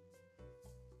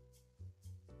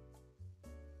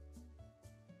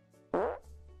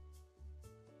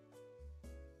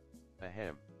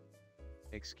 Ahem.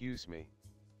 Excuse me.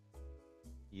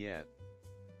 Yeah.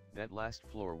 That last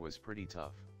floor was pretty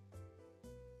tough.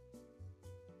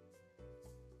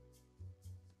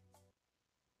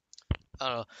 I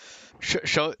don't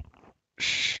know.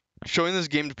 Showing this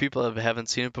game to people that haven't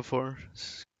seen it before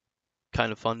is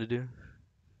kind of fun to do.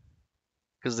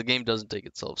 Because the game doesn't take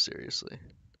itself seriously.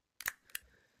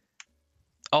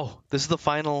 Oh, this is the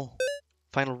final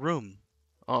room.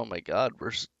 Oh my god,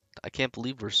 I can't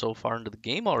believe we're so far into the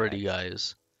game already,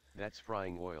 guys. That's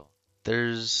frying oil.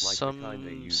 There's Like the kind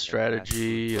they some use at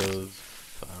strategy fast food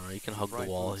of, I don't know, you can hug the fried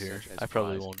wall foods here. such as I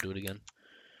probably fries. won't do it again.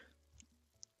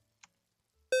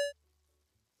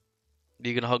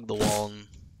 You can hug the wall and,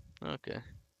 okay.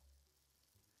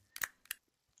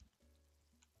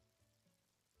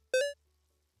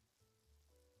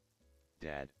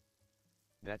 Dad.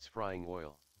 That's frying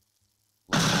oil.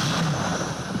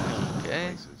 Okay.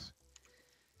 Places.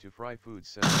 To fry food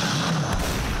says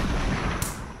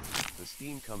the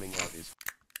steam coming out is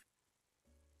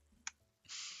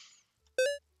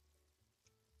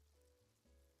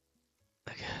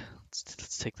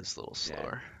Let's take this a little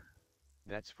slower.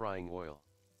 That's frying oil.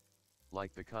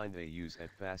 Like the kind they use at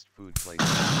fast food places.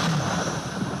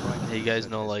 Hey, you guys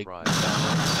know, like, fries.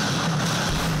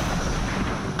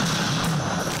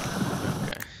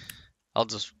 Okay. I'll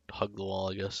just hug the wall,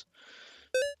 I guess.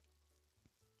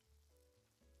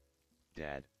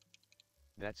 Dad.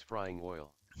 That's frying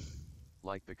oil.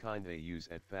 Like the kind they use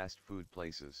at fast food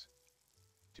places.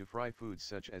 To fry foods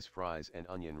such as fries and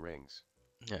onion rings.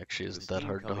 It actually The isn't that steam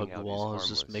hard to coming hug the out wall. I is was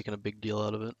just harmless. making a big deal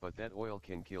out of it. But that oil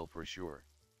can kill for sure.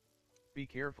 Be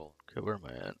careful. Okay, where am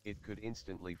I at? It could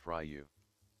instantly fry you.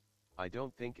 I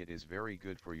don't think it is very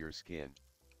good for your skin.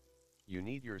 You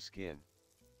need your skin.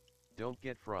 Don't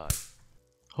get fried.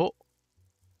 Oh!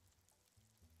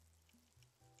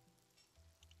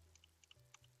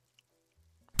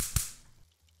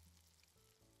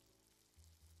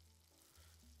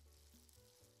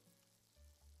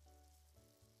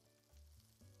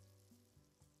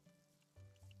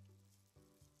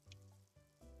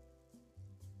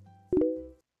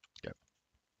 Okay.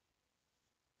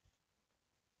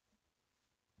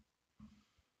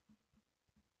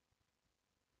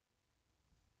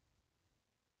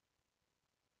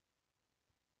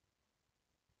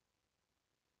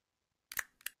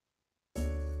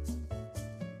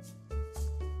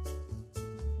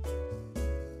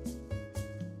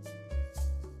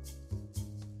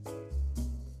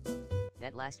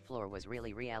 That last floor was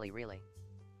really.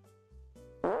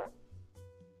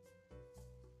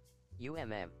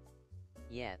 UMM.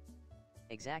 Yeah.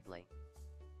 Exactly.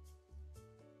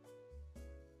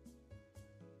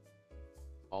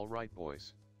 Alright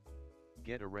boys.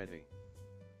 Get ready.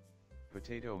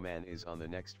 Potato Man is on the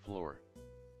next floor.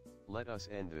 Let us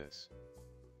end this.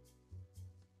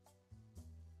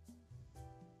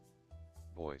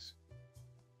 Boys.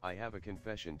 I have a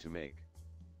confession to make.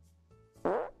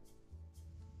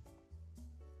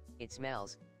 It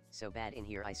smells so bad in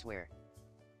here, I swear.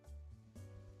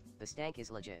 The stank is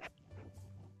legit.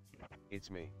 It's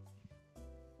me.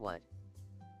 What?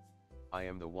 I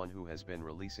am the one who has been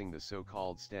releasing the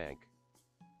so-called stank.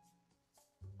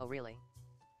 Oh really?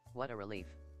 What a relief.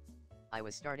 I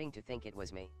was starting to think it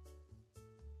was me.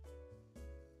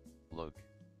 Look.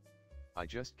 I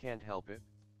just can't help it.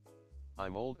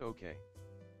 I'm old, okay.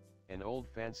 An old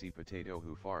fancy potato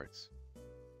who farts.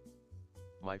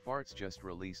 My farts just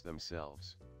release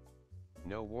themselves.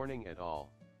 No warning at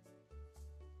all.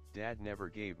 Dad never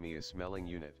gave me a smelling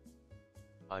unit.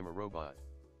 I'm a robot.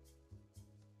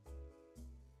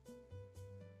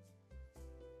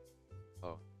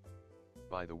 Oh.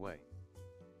 By the way.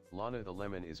 Lana the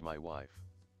Lemon is my wife.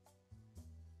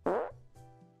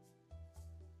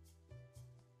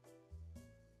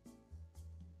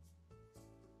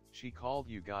 She called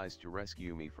you guys to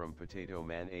rescue me from Potato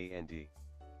Man and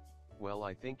well,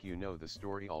 I think you know the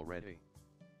story already.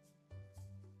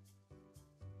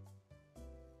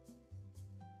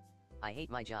 I hate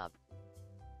my job.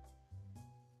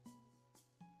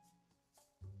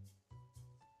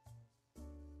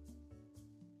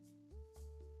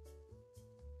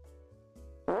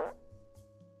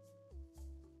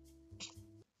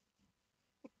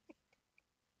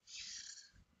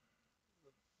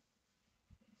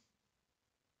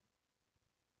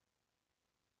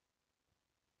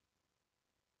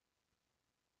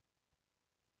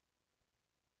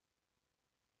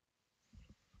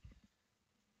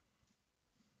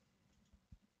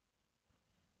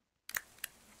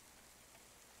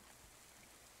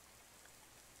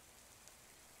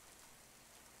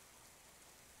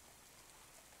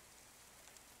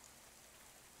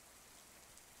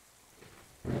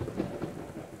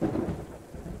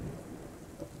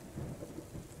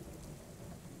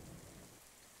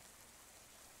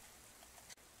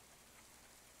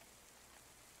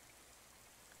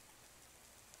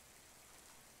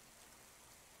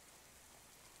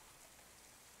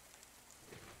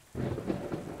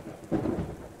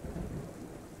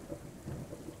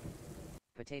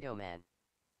 Potato Man.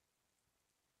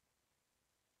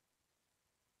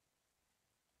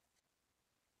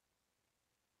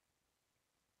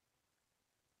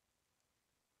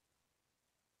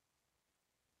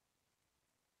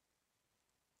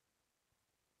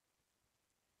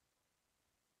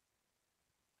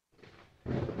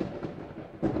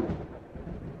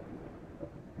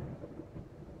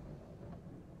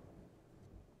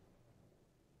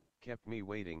 Kept me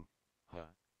waiting, huh?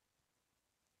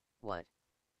 What?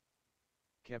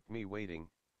 Kept me waiting,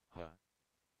 huh?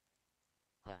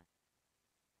 Huh?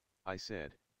 I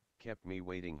said, kept me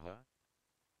waiting, huh?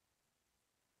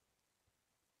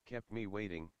 Kept me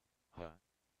waiting, huh?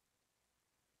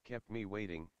 Kept me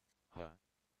waiting, huh?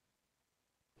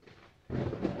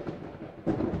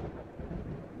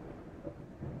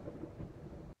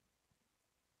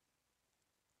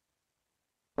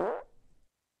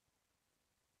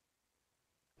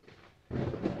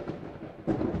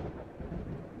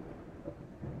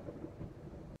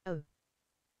 Oh,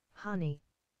 honey.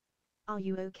 Are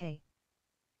you okay?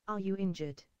 Are you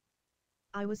injured?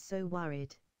 I was so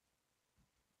worried.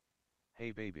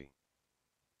 Hey baby.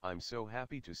 I'm so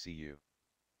happy to see you.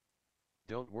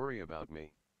 Don't worry about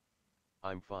me.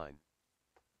 I'm fine.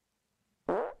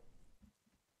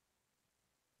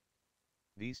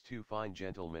 These two fine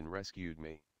gentlemen rescued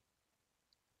me.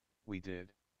 We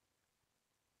did.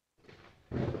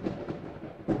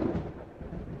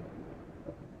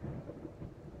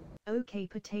 Okay,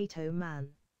 Potato Man.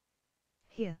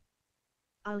 Here.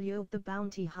 I'll yield the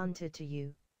bounty hunter to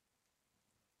you.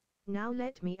 Now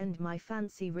let me and my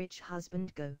fancy rich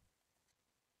husband go.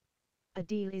 A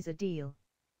deal is a deal.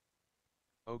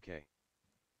 Okay.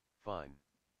 Fine.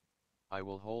 I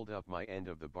will hold up my end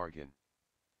of the bargain.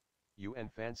 You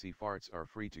and fancy farts are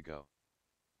free to go.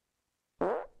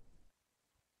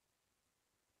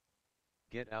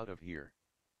 Get out of here.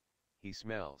 He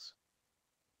smells.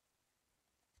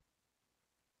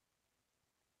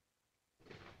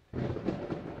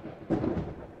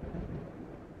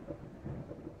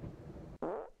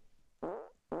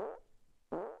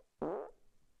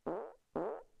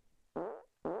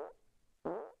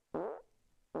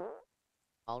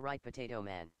 Alright, Potato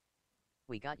Man.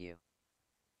 We got you.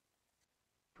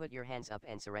 Put your hands up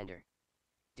and surrender.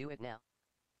 Do it now.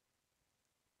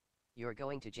 You're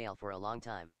going to jail for a long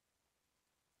time.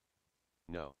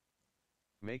 No.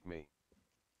 Make me.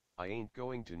 I ain't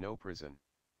going to no prison.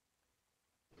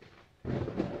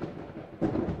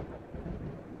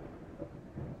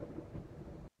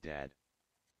 Dad.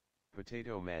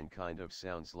 Potato Man kind of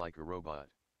sounds like a robot.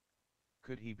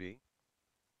 Could he be?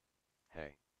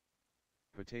 Hey.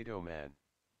 Potato Man.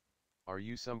 Are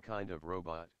you some kind of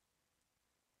robot?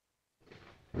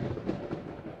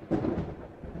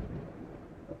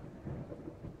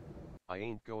 I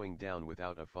ain't going down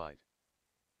without a fight.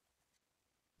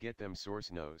 Get them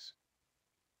source nose.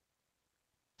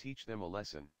 Teach them a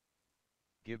lesson.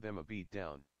 Give them a beat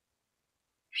down.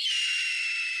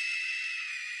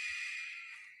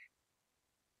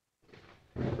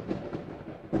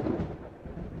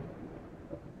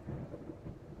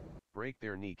 Break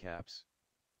their kneecaps.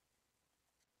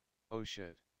 Oh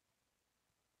shit.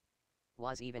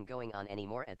 Was even going on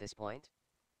anymore at this point?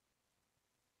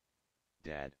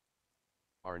 Dad.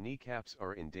 Our kneecaps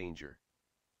are in danger.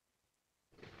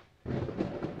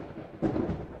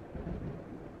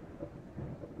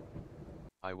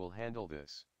 I will handle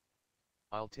this.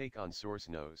 I'll take on source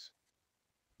nose.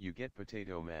 You get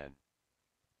Potato Man.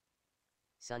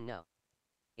 Son, no.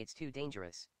 It's too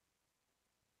dangerous.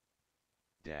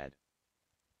 Dad.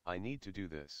 I need to do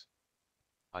this.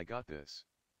 I got this.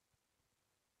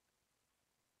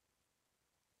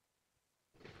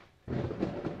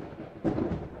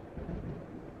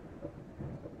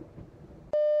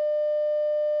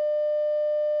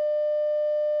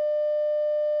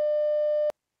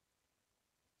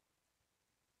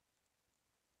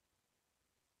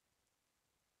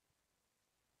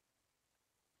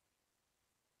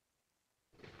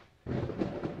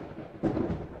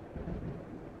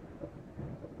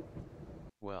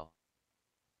 Well.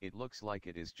 It looks like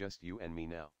it is just you and me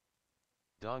now.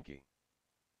 Donkey.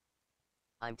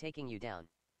 I'm taking you down.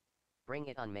 Bring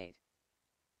it on, mate.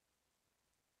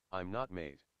 I'm not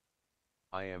mate.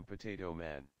 I am Potato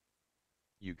Man.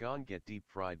 You gon' get deep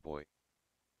fried, boy.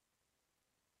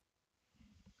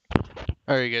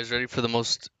 Are you guys ready for the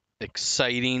most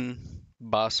exciting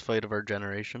boss fight of our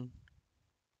generation?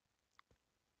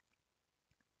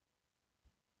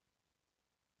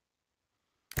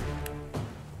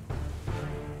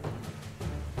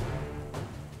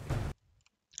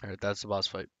 Alright, that's the boss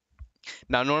fight.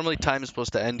 Now, normally time is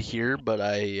supposed to end here, but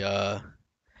I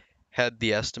had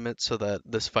the estimate so that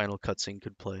this final cutscene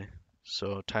could play.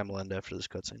 So time will end after this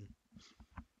cutscene.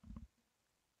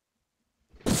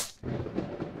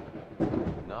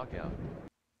 Knockout.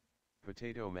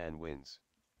 Potato Man wins.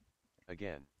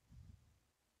 Again.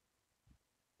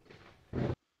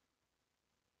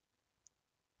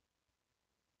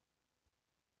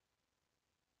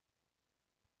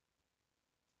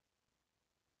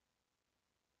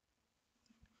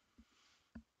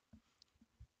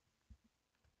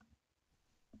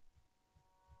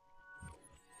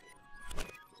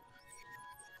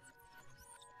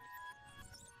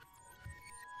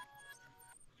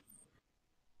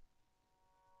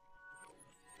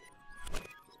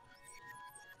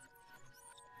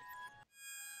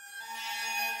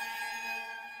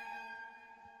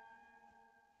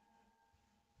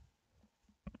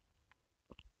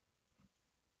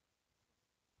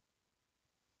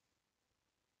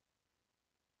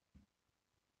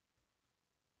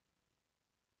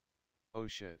 Oh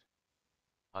shit.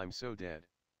 I'm so dead.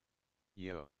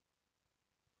 Yo.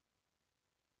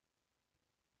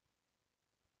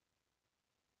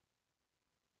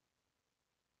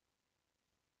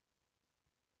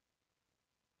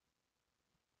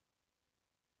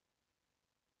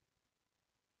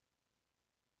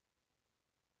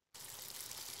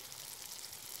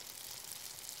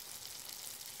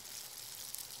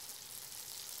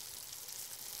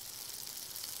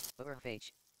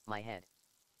 Urfh, my head.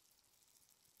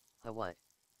 What?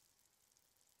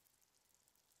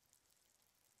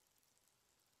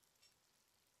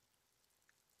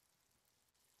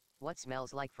 What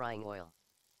smells like frying oil?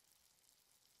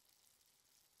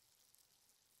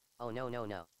 Oh no no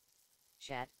no.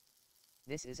 Chat.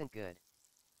 This isn't good.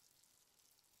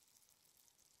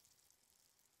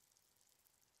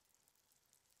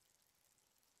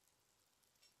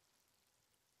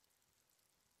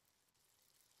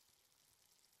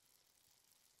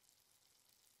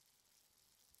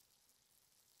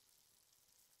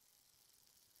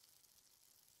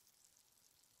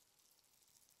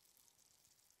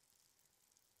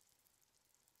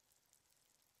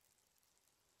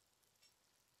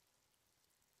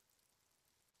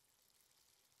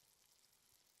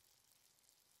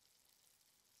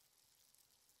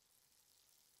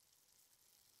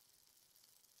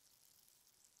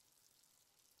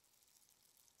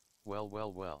 Well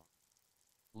well well.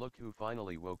 Look who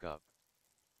finally woke up.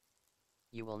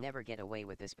 You will never get away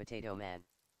with this, Potato Man.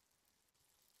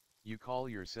 You call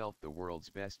yourself the world's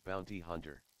best bounty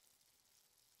hunter.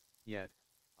 Yet,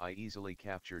 I easily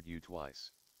captured you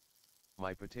twice.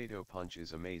 My potato punch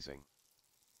is amazing.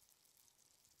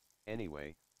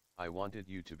 Anyway, I wanted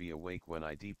you to be awake when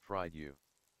I deep fried you.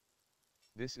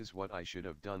 This is what I should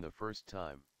have done the first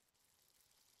time.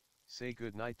 Say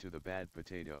goodnight to the bad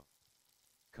potato.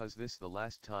 'Cause this the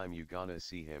last time you gonna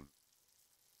see him.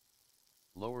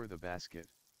 Lower the basket.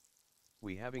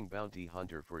 We having bounty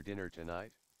hunter for dinner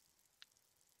tonight?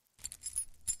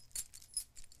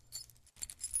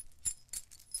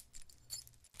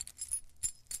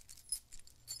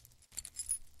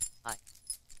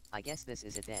 I guess this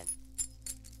is it then.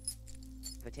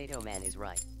 Potato Man is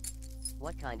right.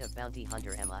 What kind of bounty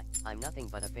hunter am I? I'm nothing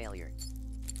but a failure.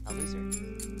 A loser.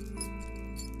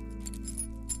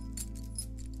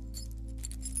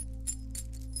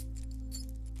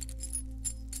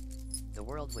 The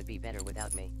world would be better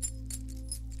without me.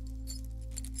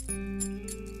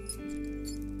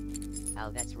 Ow,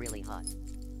 that's really hot.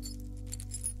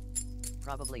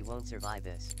 Probably won't survive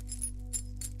this.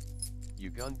 You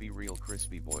gon' be real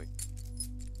crispy boy.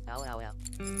 Ow ow ow.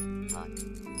 Hot.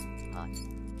 Hot.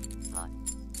 Hot.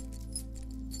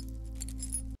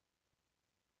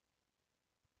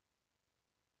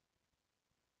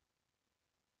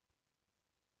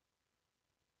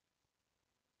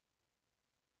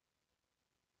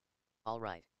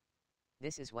 Alright.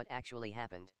 This is what actually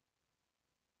happened.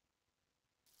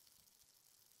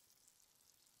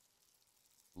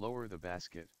 Lower the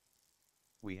basket.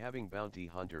 We having bounty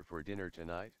hunter for dinner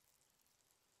tonight?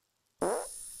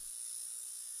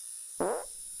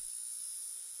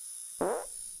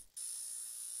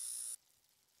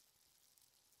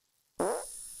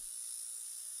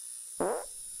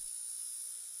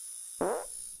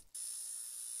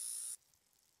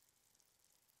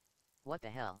 What the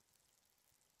hell?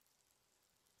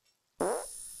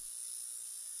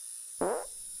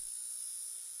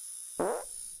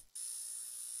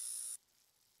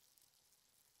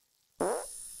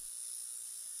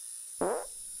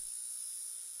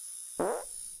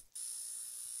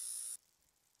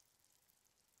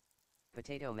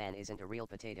 Potato Man isn't a real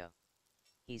potato.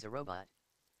 He's a robot.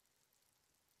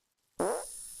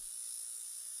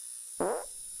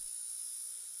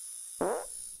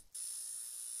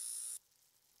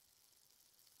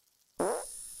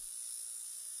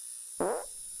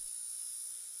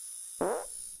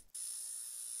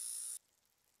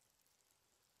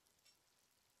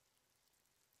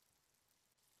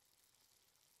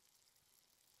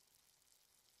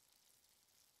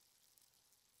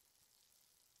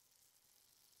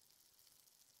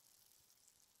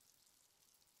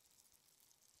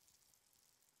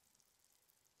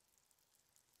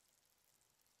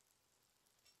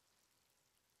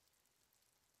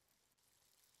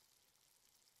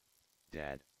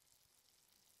 Dad.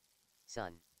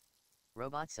 Son.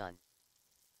 Robot son.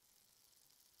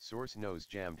 Source knows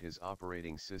jammed his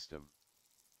operating system.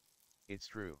 It's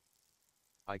true.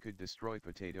 I could destroy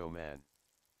Potato Man.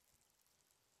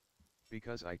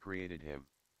 Because I created him.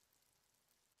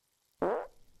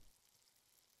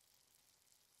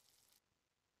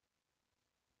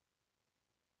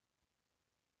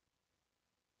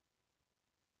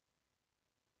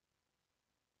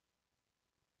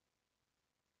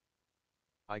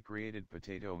 I created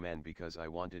Potato Man because I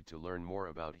wanted to learn more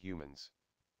about humans.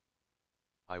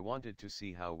 I wanted to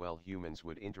see how well humans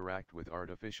would interact with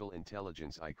artificial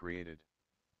intelligence I created.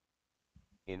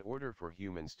 In order for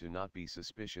humans to not be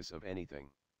suspicious of anything,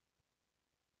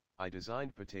 I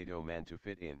designed Potato Man to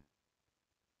fit in.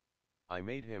 I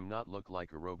made him not look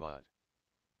like a robot,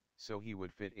 so he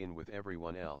would fit in with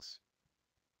everyone else.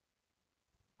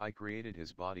 I created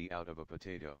his body out of a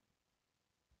potato,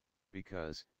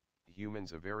 because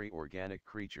humans are very organic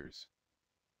creatures.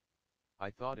 I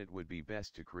thought it would be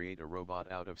best to create a robot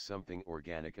out of something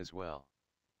organic as well.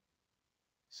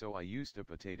 So I used a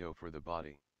potato for the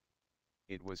body.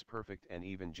 It was perfect and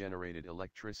even generated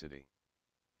electricity.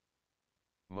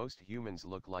 Most humans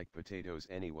look like potatoes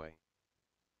anyway.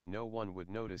 No one would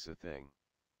notice a thing.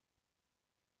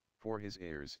 For his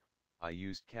ears, I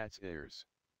used cat's ears.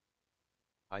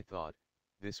 I thought,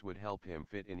 this would help him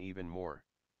fit in even more.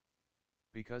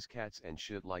 Because cats and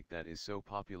shit like that is so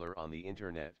popular on the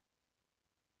internet.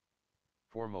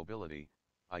 For mobility,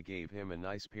 I gave him a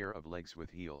nice pair of legs with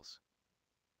heels.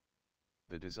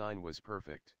 The design was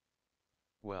perfect.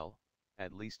 Well,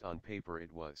 at least on paper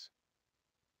it was.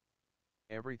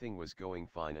 Everything was going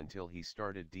fine until he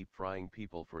started deep frying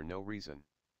people for no reason.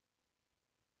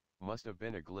 Must have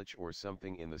been a glitch or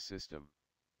something in the system.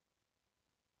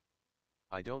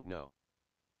 I don't know.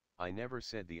 I never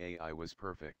said the AI was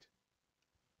perfect.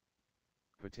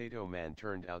 Potato Man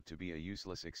turned out to be a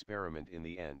useless experiment in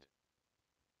the end.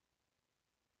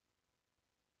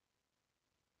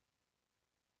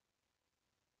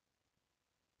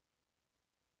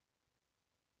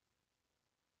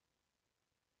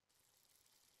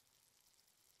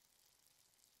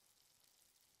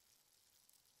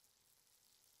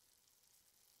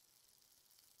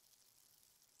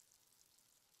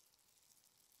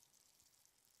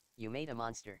 You made a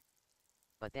monster,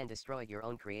 but then destroyed your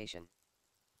own creation.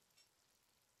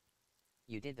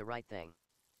 You did the right thing.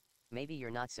 Maybe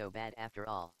you're not so bad after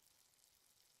all.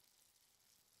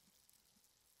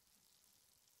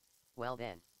 Well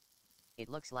then. It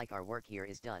looks like our work here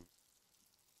is done.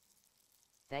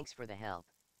 Thanks for the help.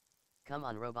 Come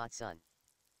on, robot son.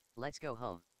 Let's go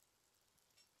home.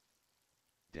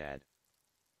 Dad.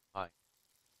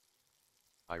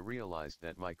 I realized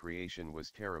that my creation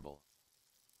was terrible.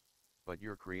 But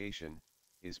your creation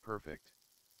is perfect.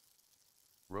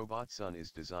 Robot Son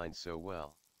is designed so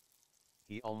well.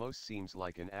 He almost seems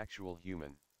like an actual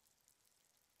human.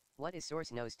 What is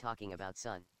Source Nose talking about,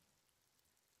 son?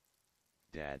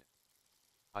 Dad.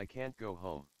 I can't go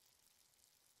home.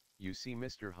 You see,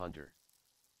 Mr. Hunter.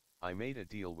 I made a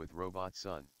deal with Robot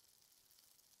Son.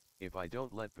 If I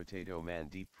don't let Potato Man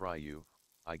deep fry you,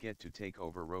 I get to take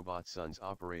over Robot Son's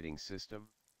operating system.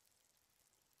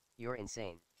 You're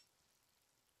insane.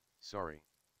 Sorry.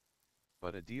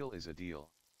 But a deal is a deal.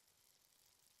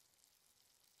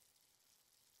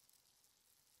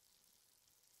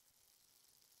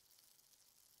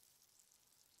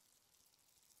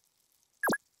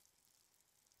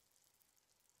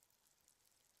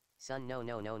 Son, no,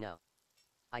 no, no, no.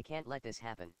 I can't let this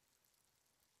happen.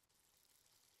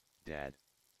 Dad.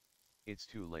 It's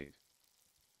too late.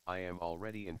 I am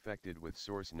already infected with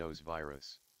Source Nose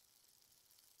virus.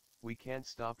 We can't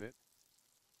stop it.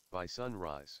 By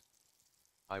sunrise,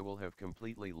 I will have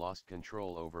completely lost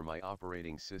control over my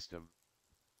operating system.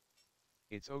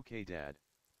 It's okay, Dad.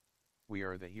 We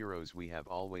are the heroes we have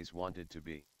always wanted to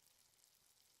be.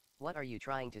 What are you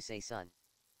trying to say, son?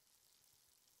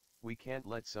 We can't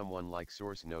let someone like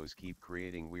Source Nose keep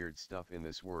creating weird stuff in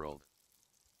this world.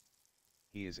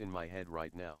 He is in my head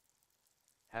right now.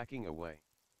 Hacking away.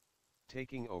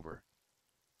 Taking over.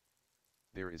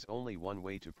 There is only one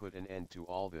way to put an end to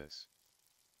all this.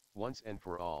 Once and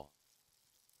for all.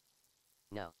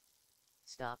 No.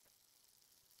 Stop.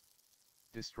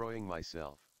 Destroying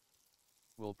myself.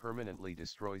 Will permanently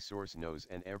destroy Source Nose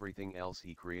and everything else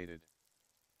he created.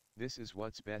 This is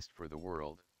what's best for the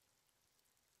world.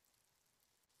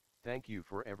 Thank you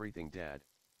for everything, Dad.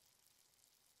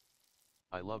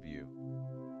 I love you.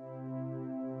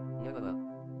 No.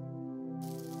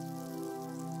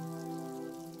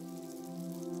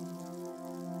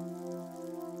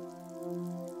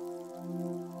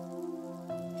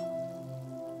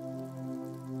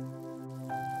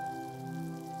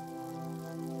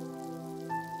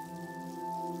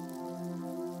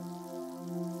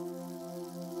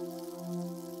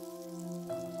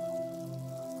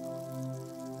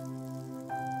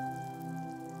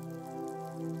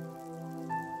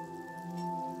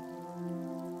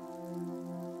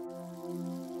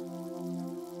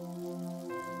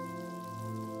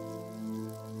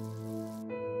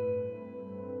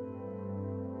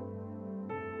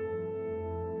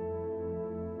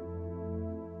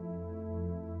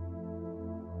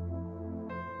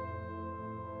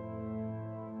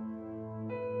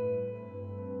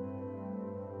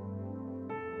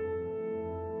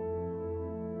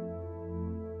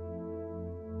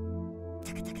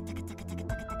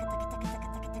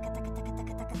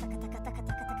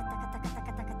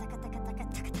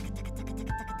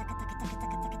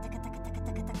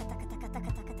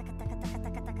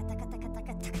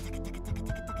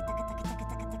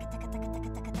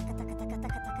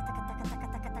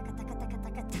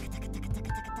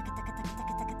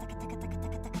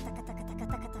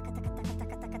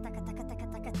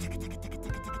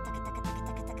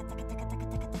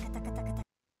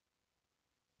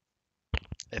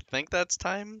 think that's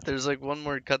time. There's like one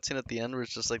more cutscene at the end where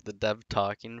it's just like the dev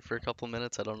talking for a couple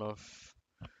minutes. I don't know if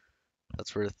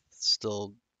that's worth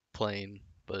still playing,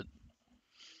 but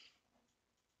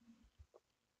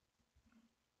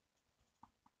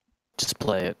Just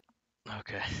play it.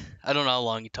 okay. I don't know how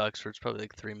long he talks for. It's probably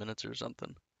like 3 minutes or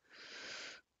something.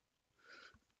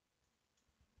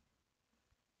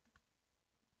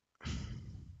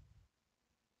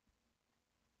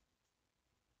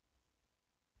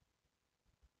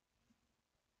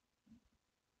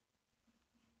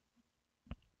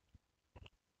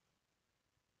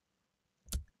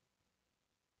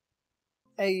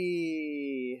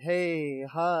 Hey,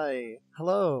 hi,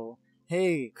 hello.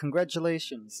 Hey,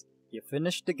 congratulations. You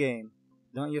finished the game.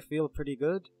 Don't you feel pretty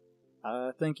good?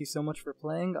 Thank you so much for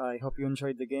playing. I hope you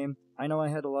enjoyed the game. I know I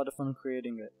had a lot of fun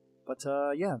creating it. But,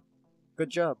 yeah, good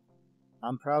job.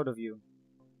 I'm proud of you.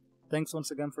 Thanks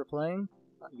once again for playing.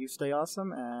 You stay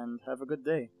awesome and have a good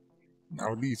day.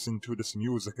 Now listen to this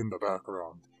music in the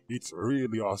background. It's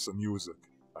really awesome music.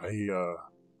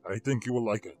 I think you will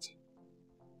like it.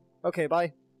 Okay,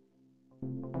 bye.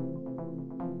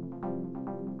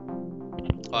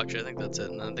 Oh, actually, I think that's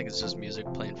it. And I think it's just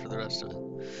music playing for the rest of it.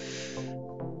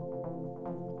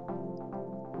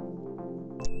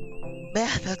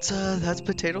 Yeah, that's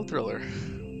Potato Thriller.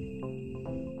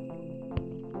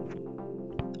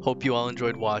 Hope you all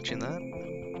enjoyed watching that.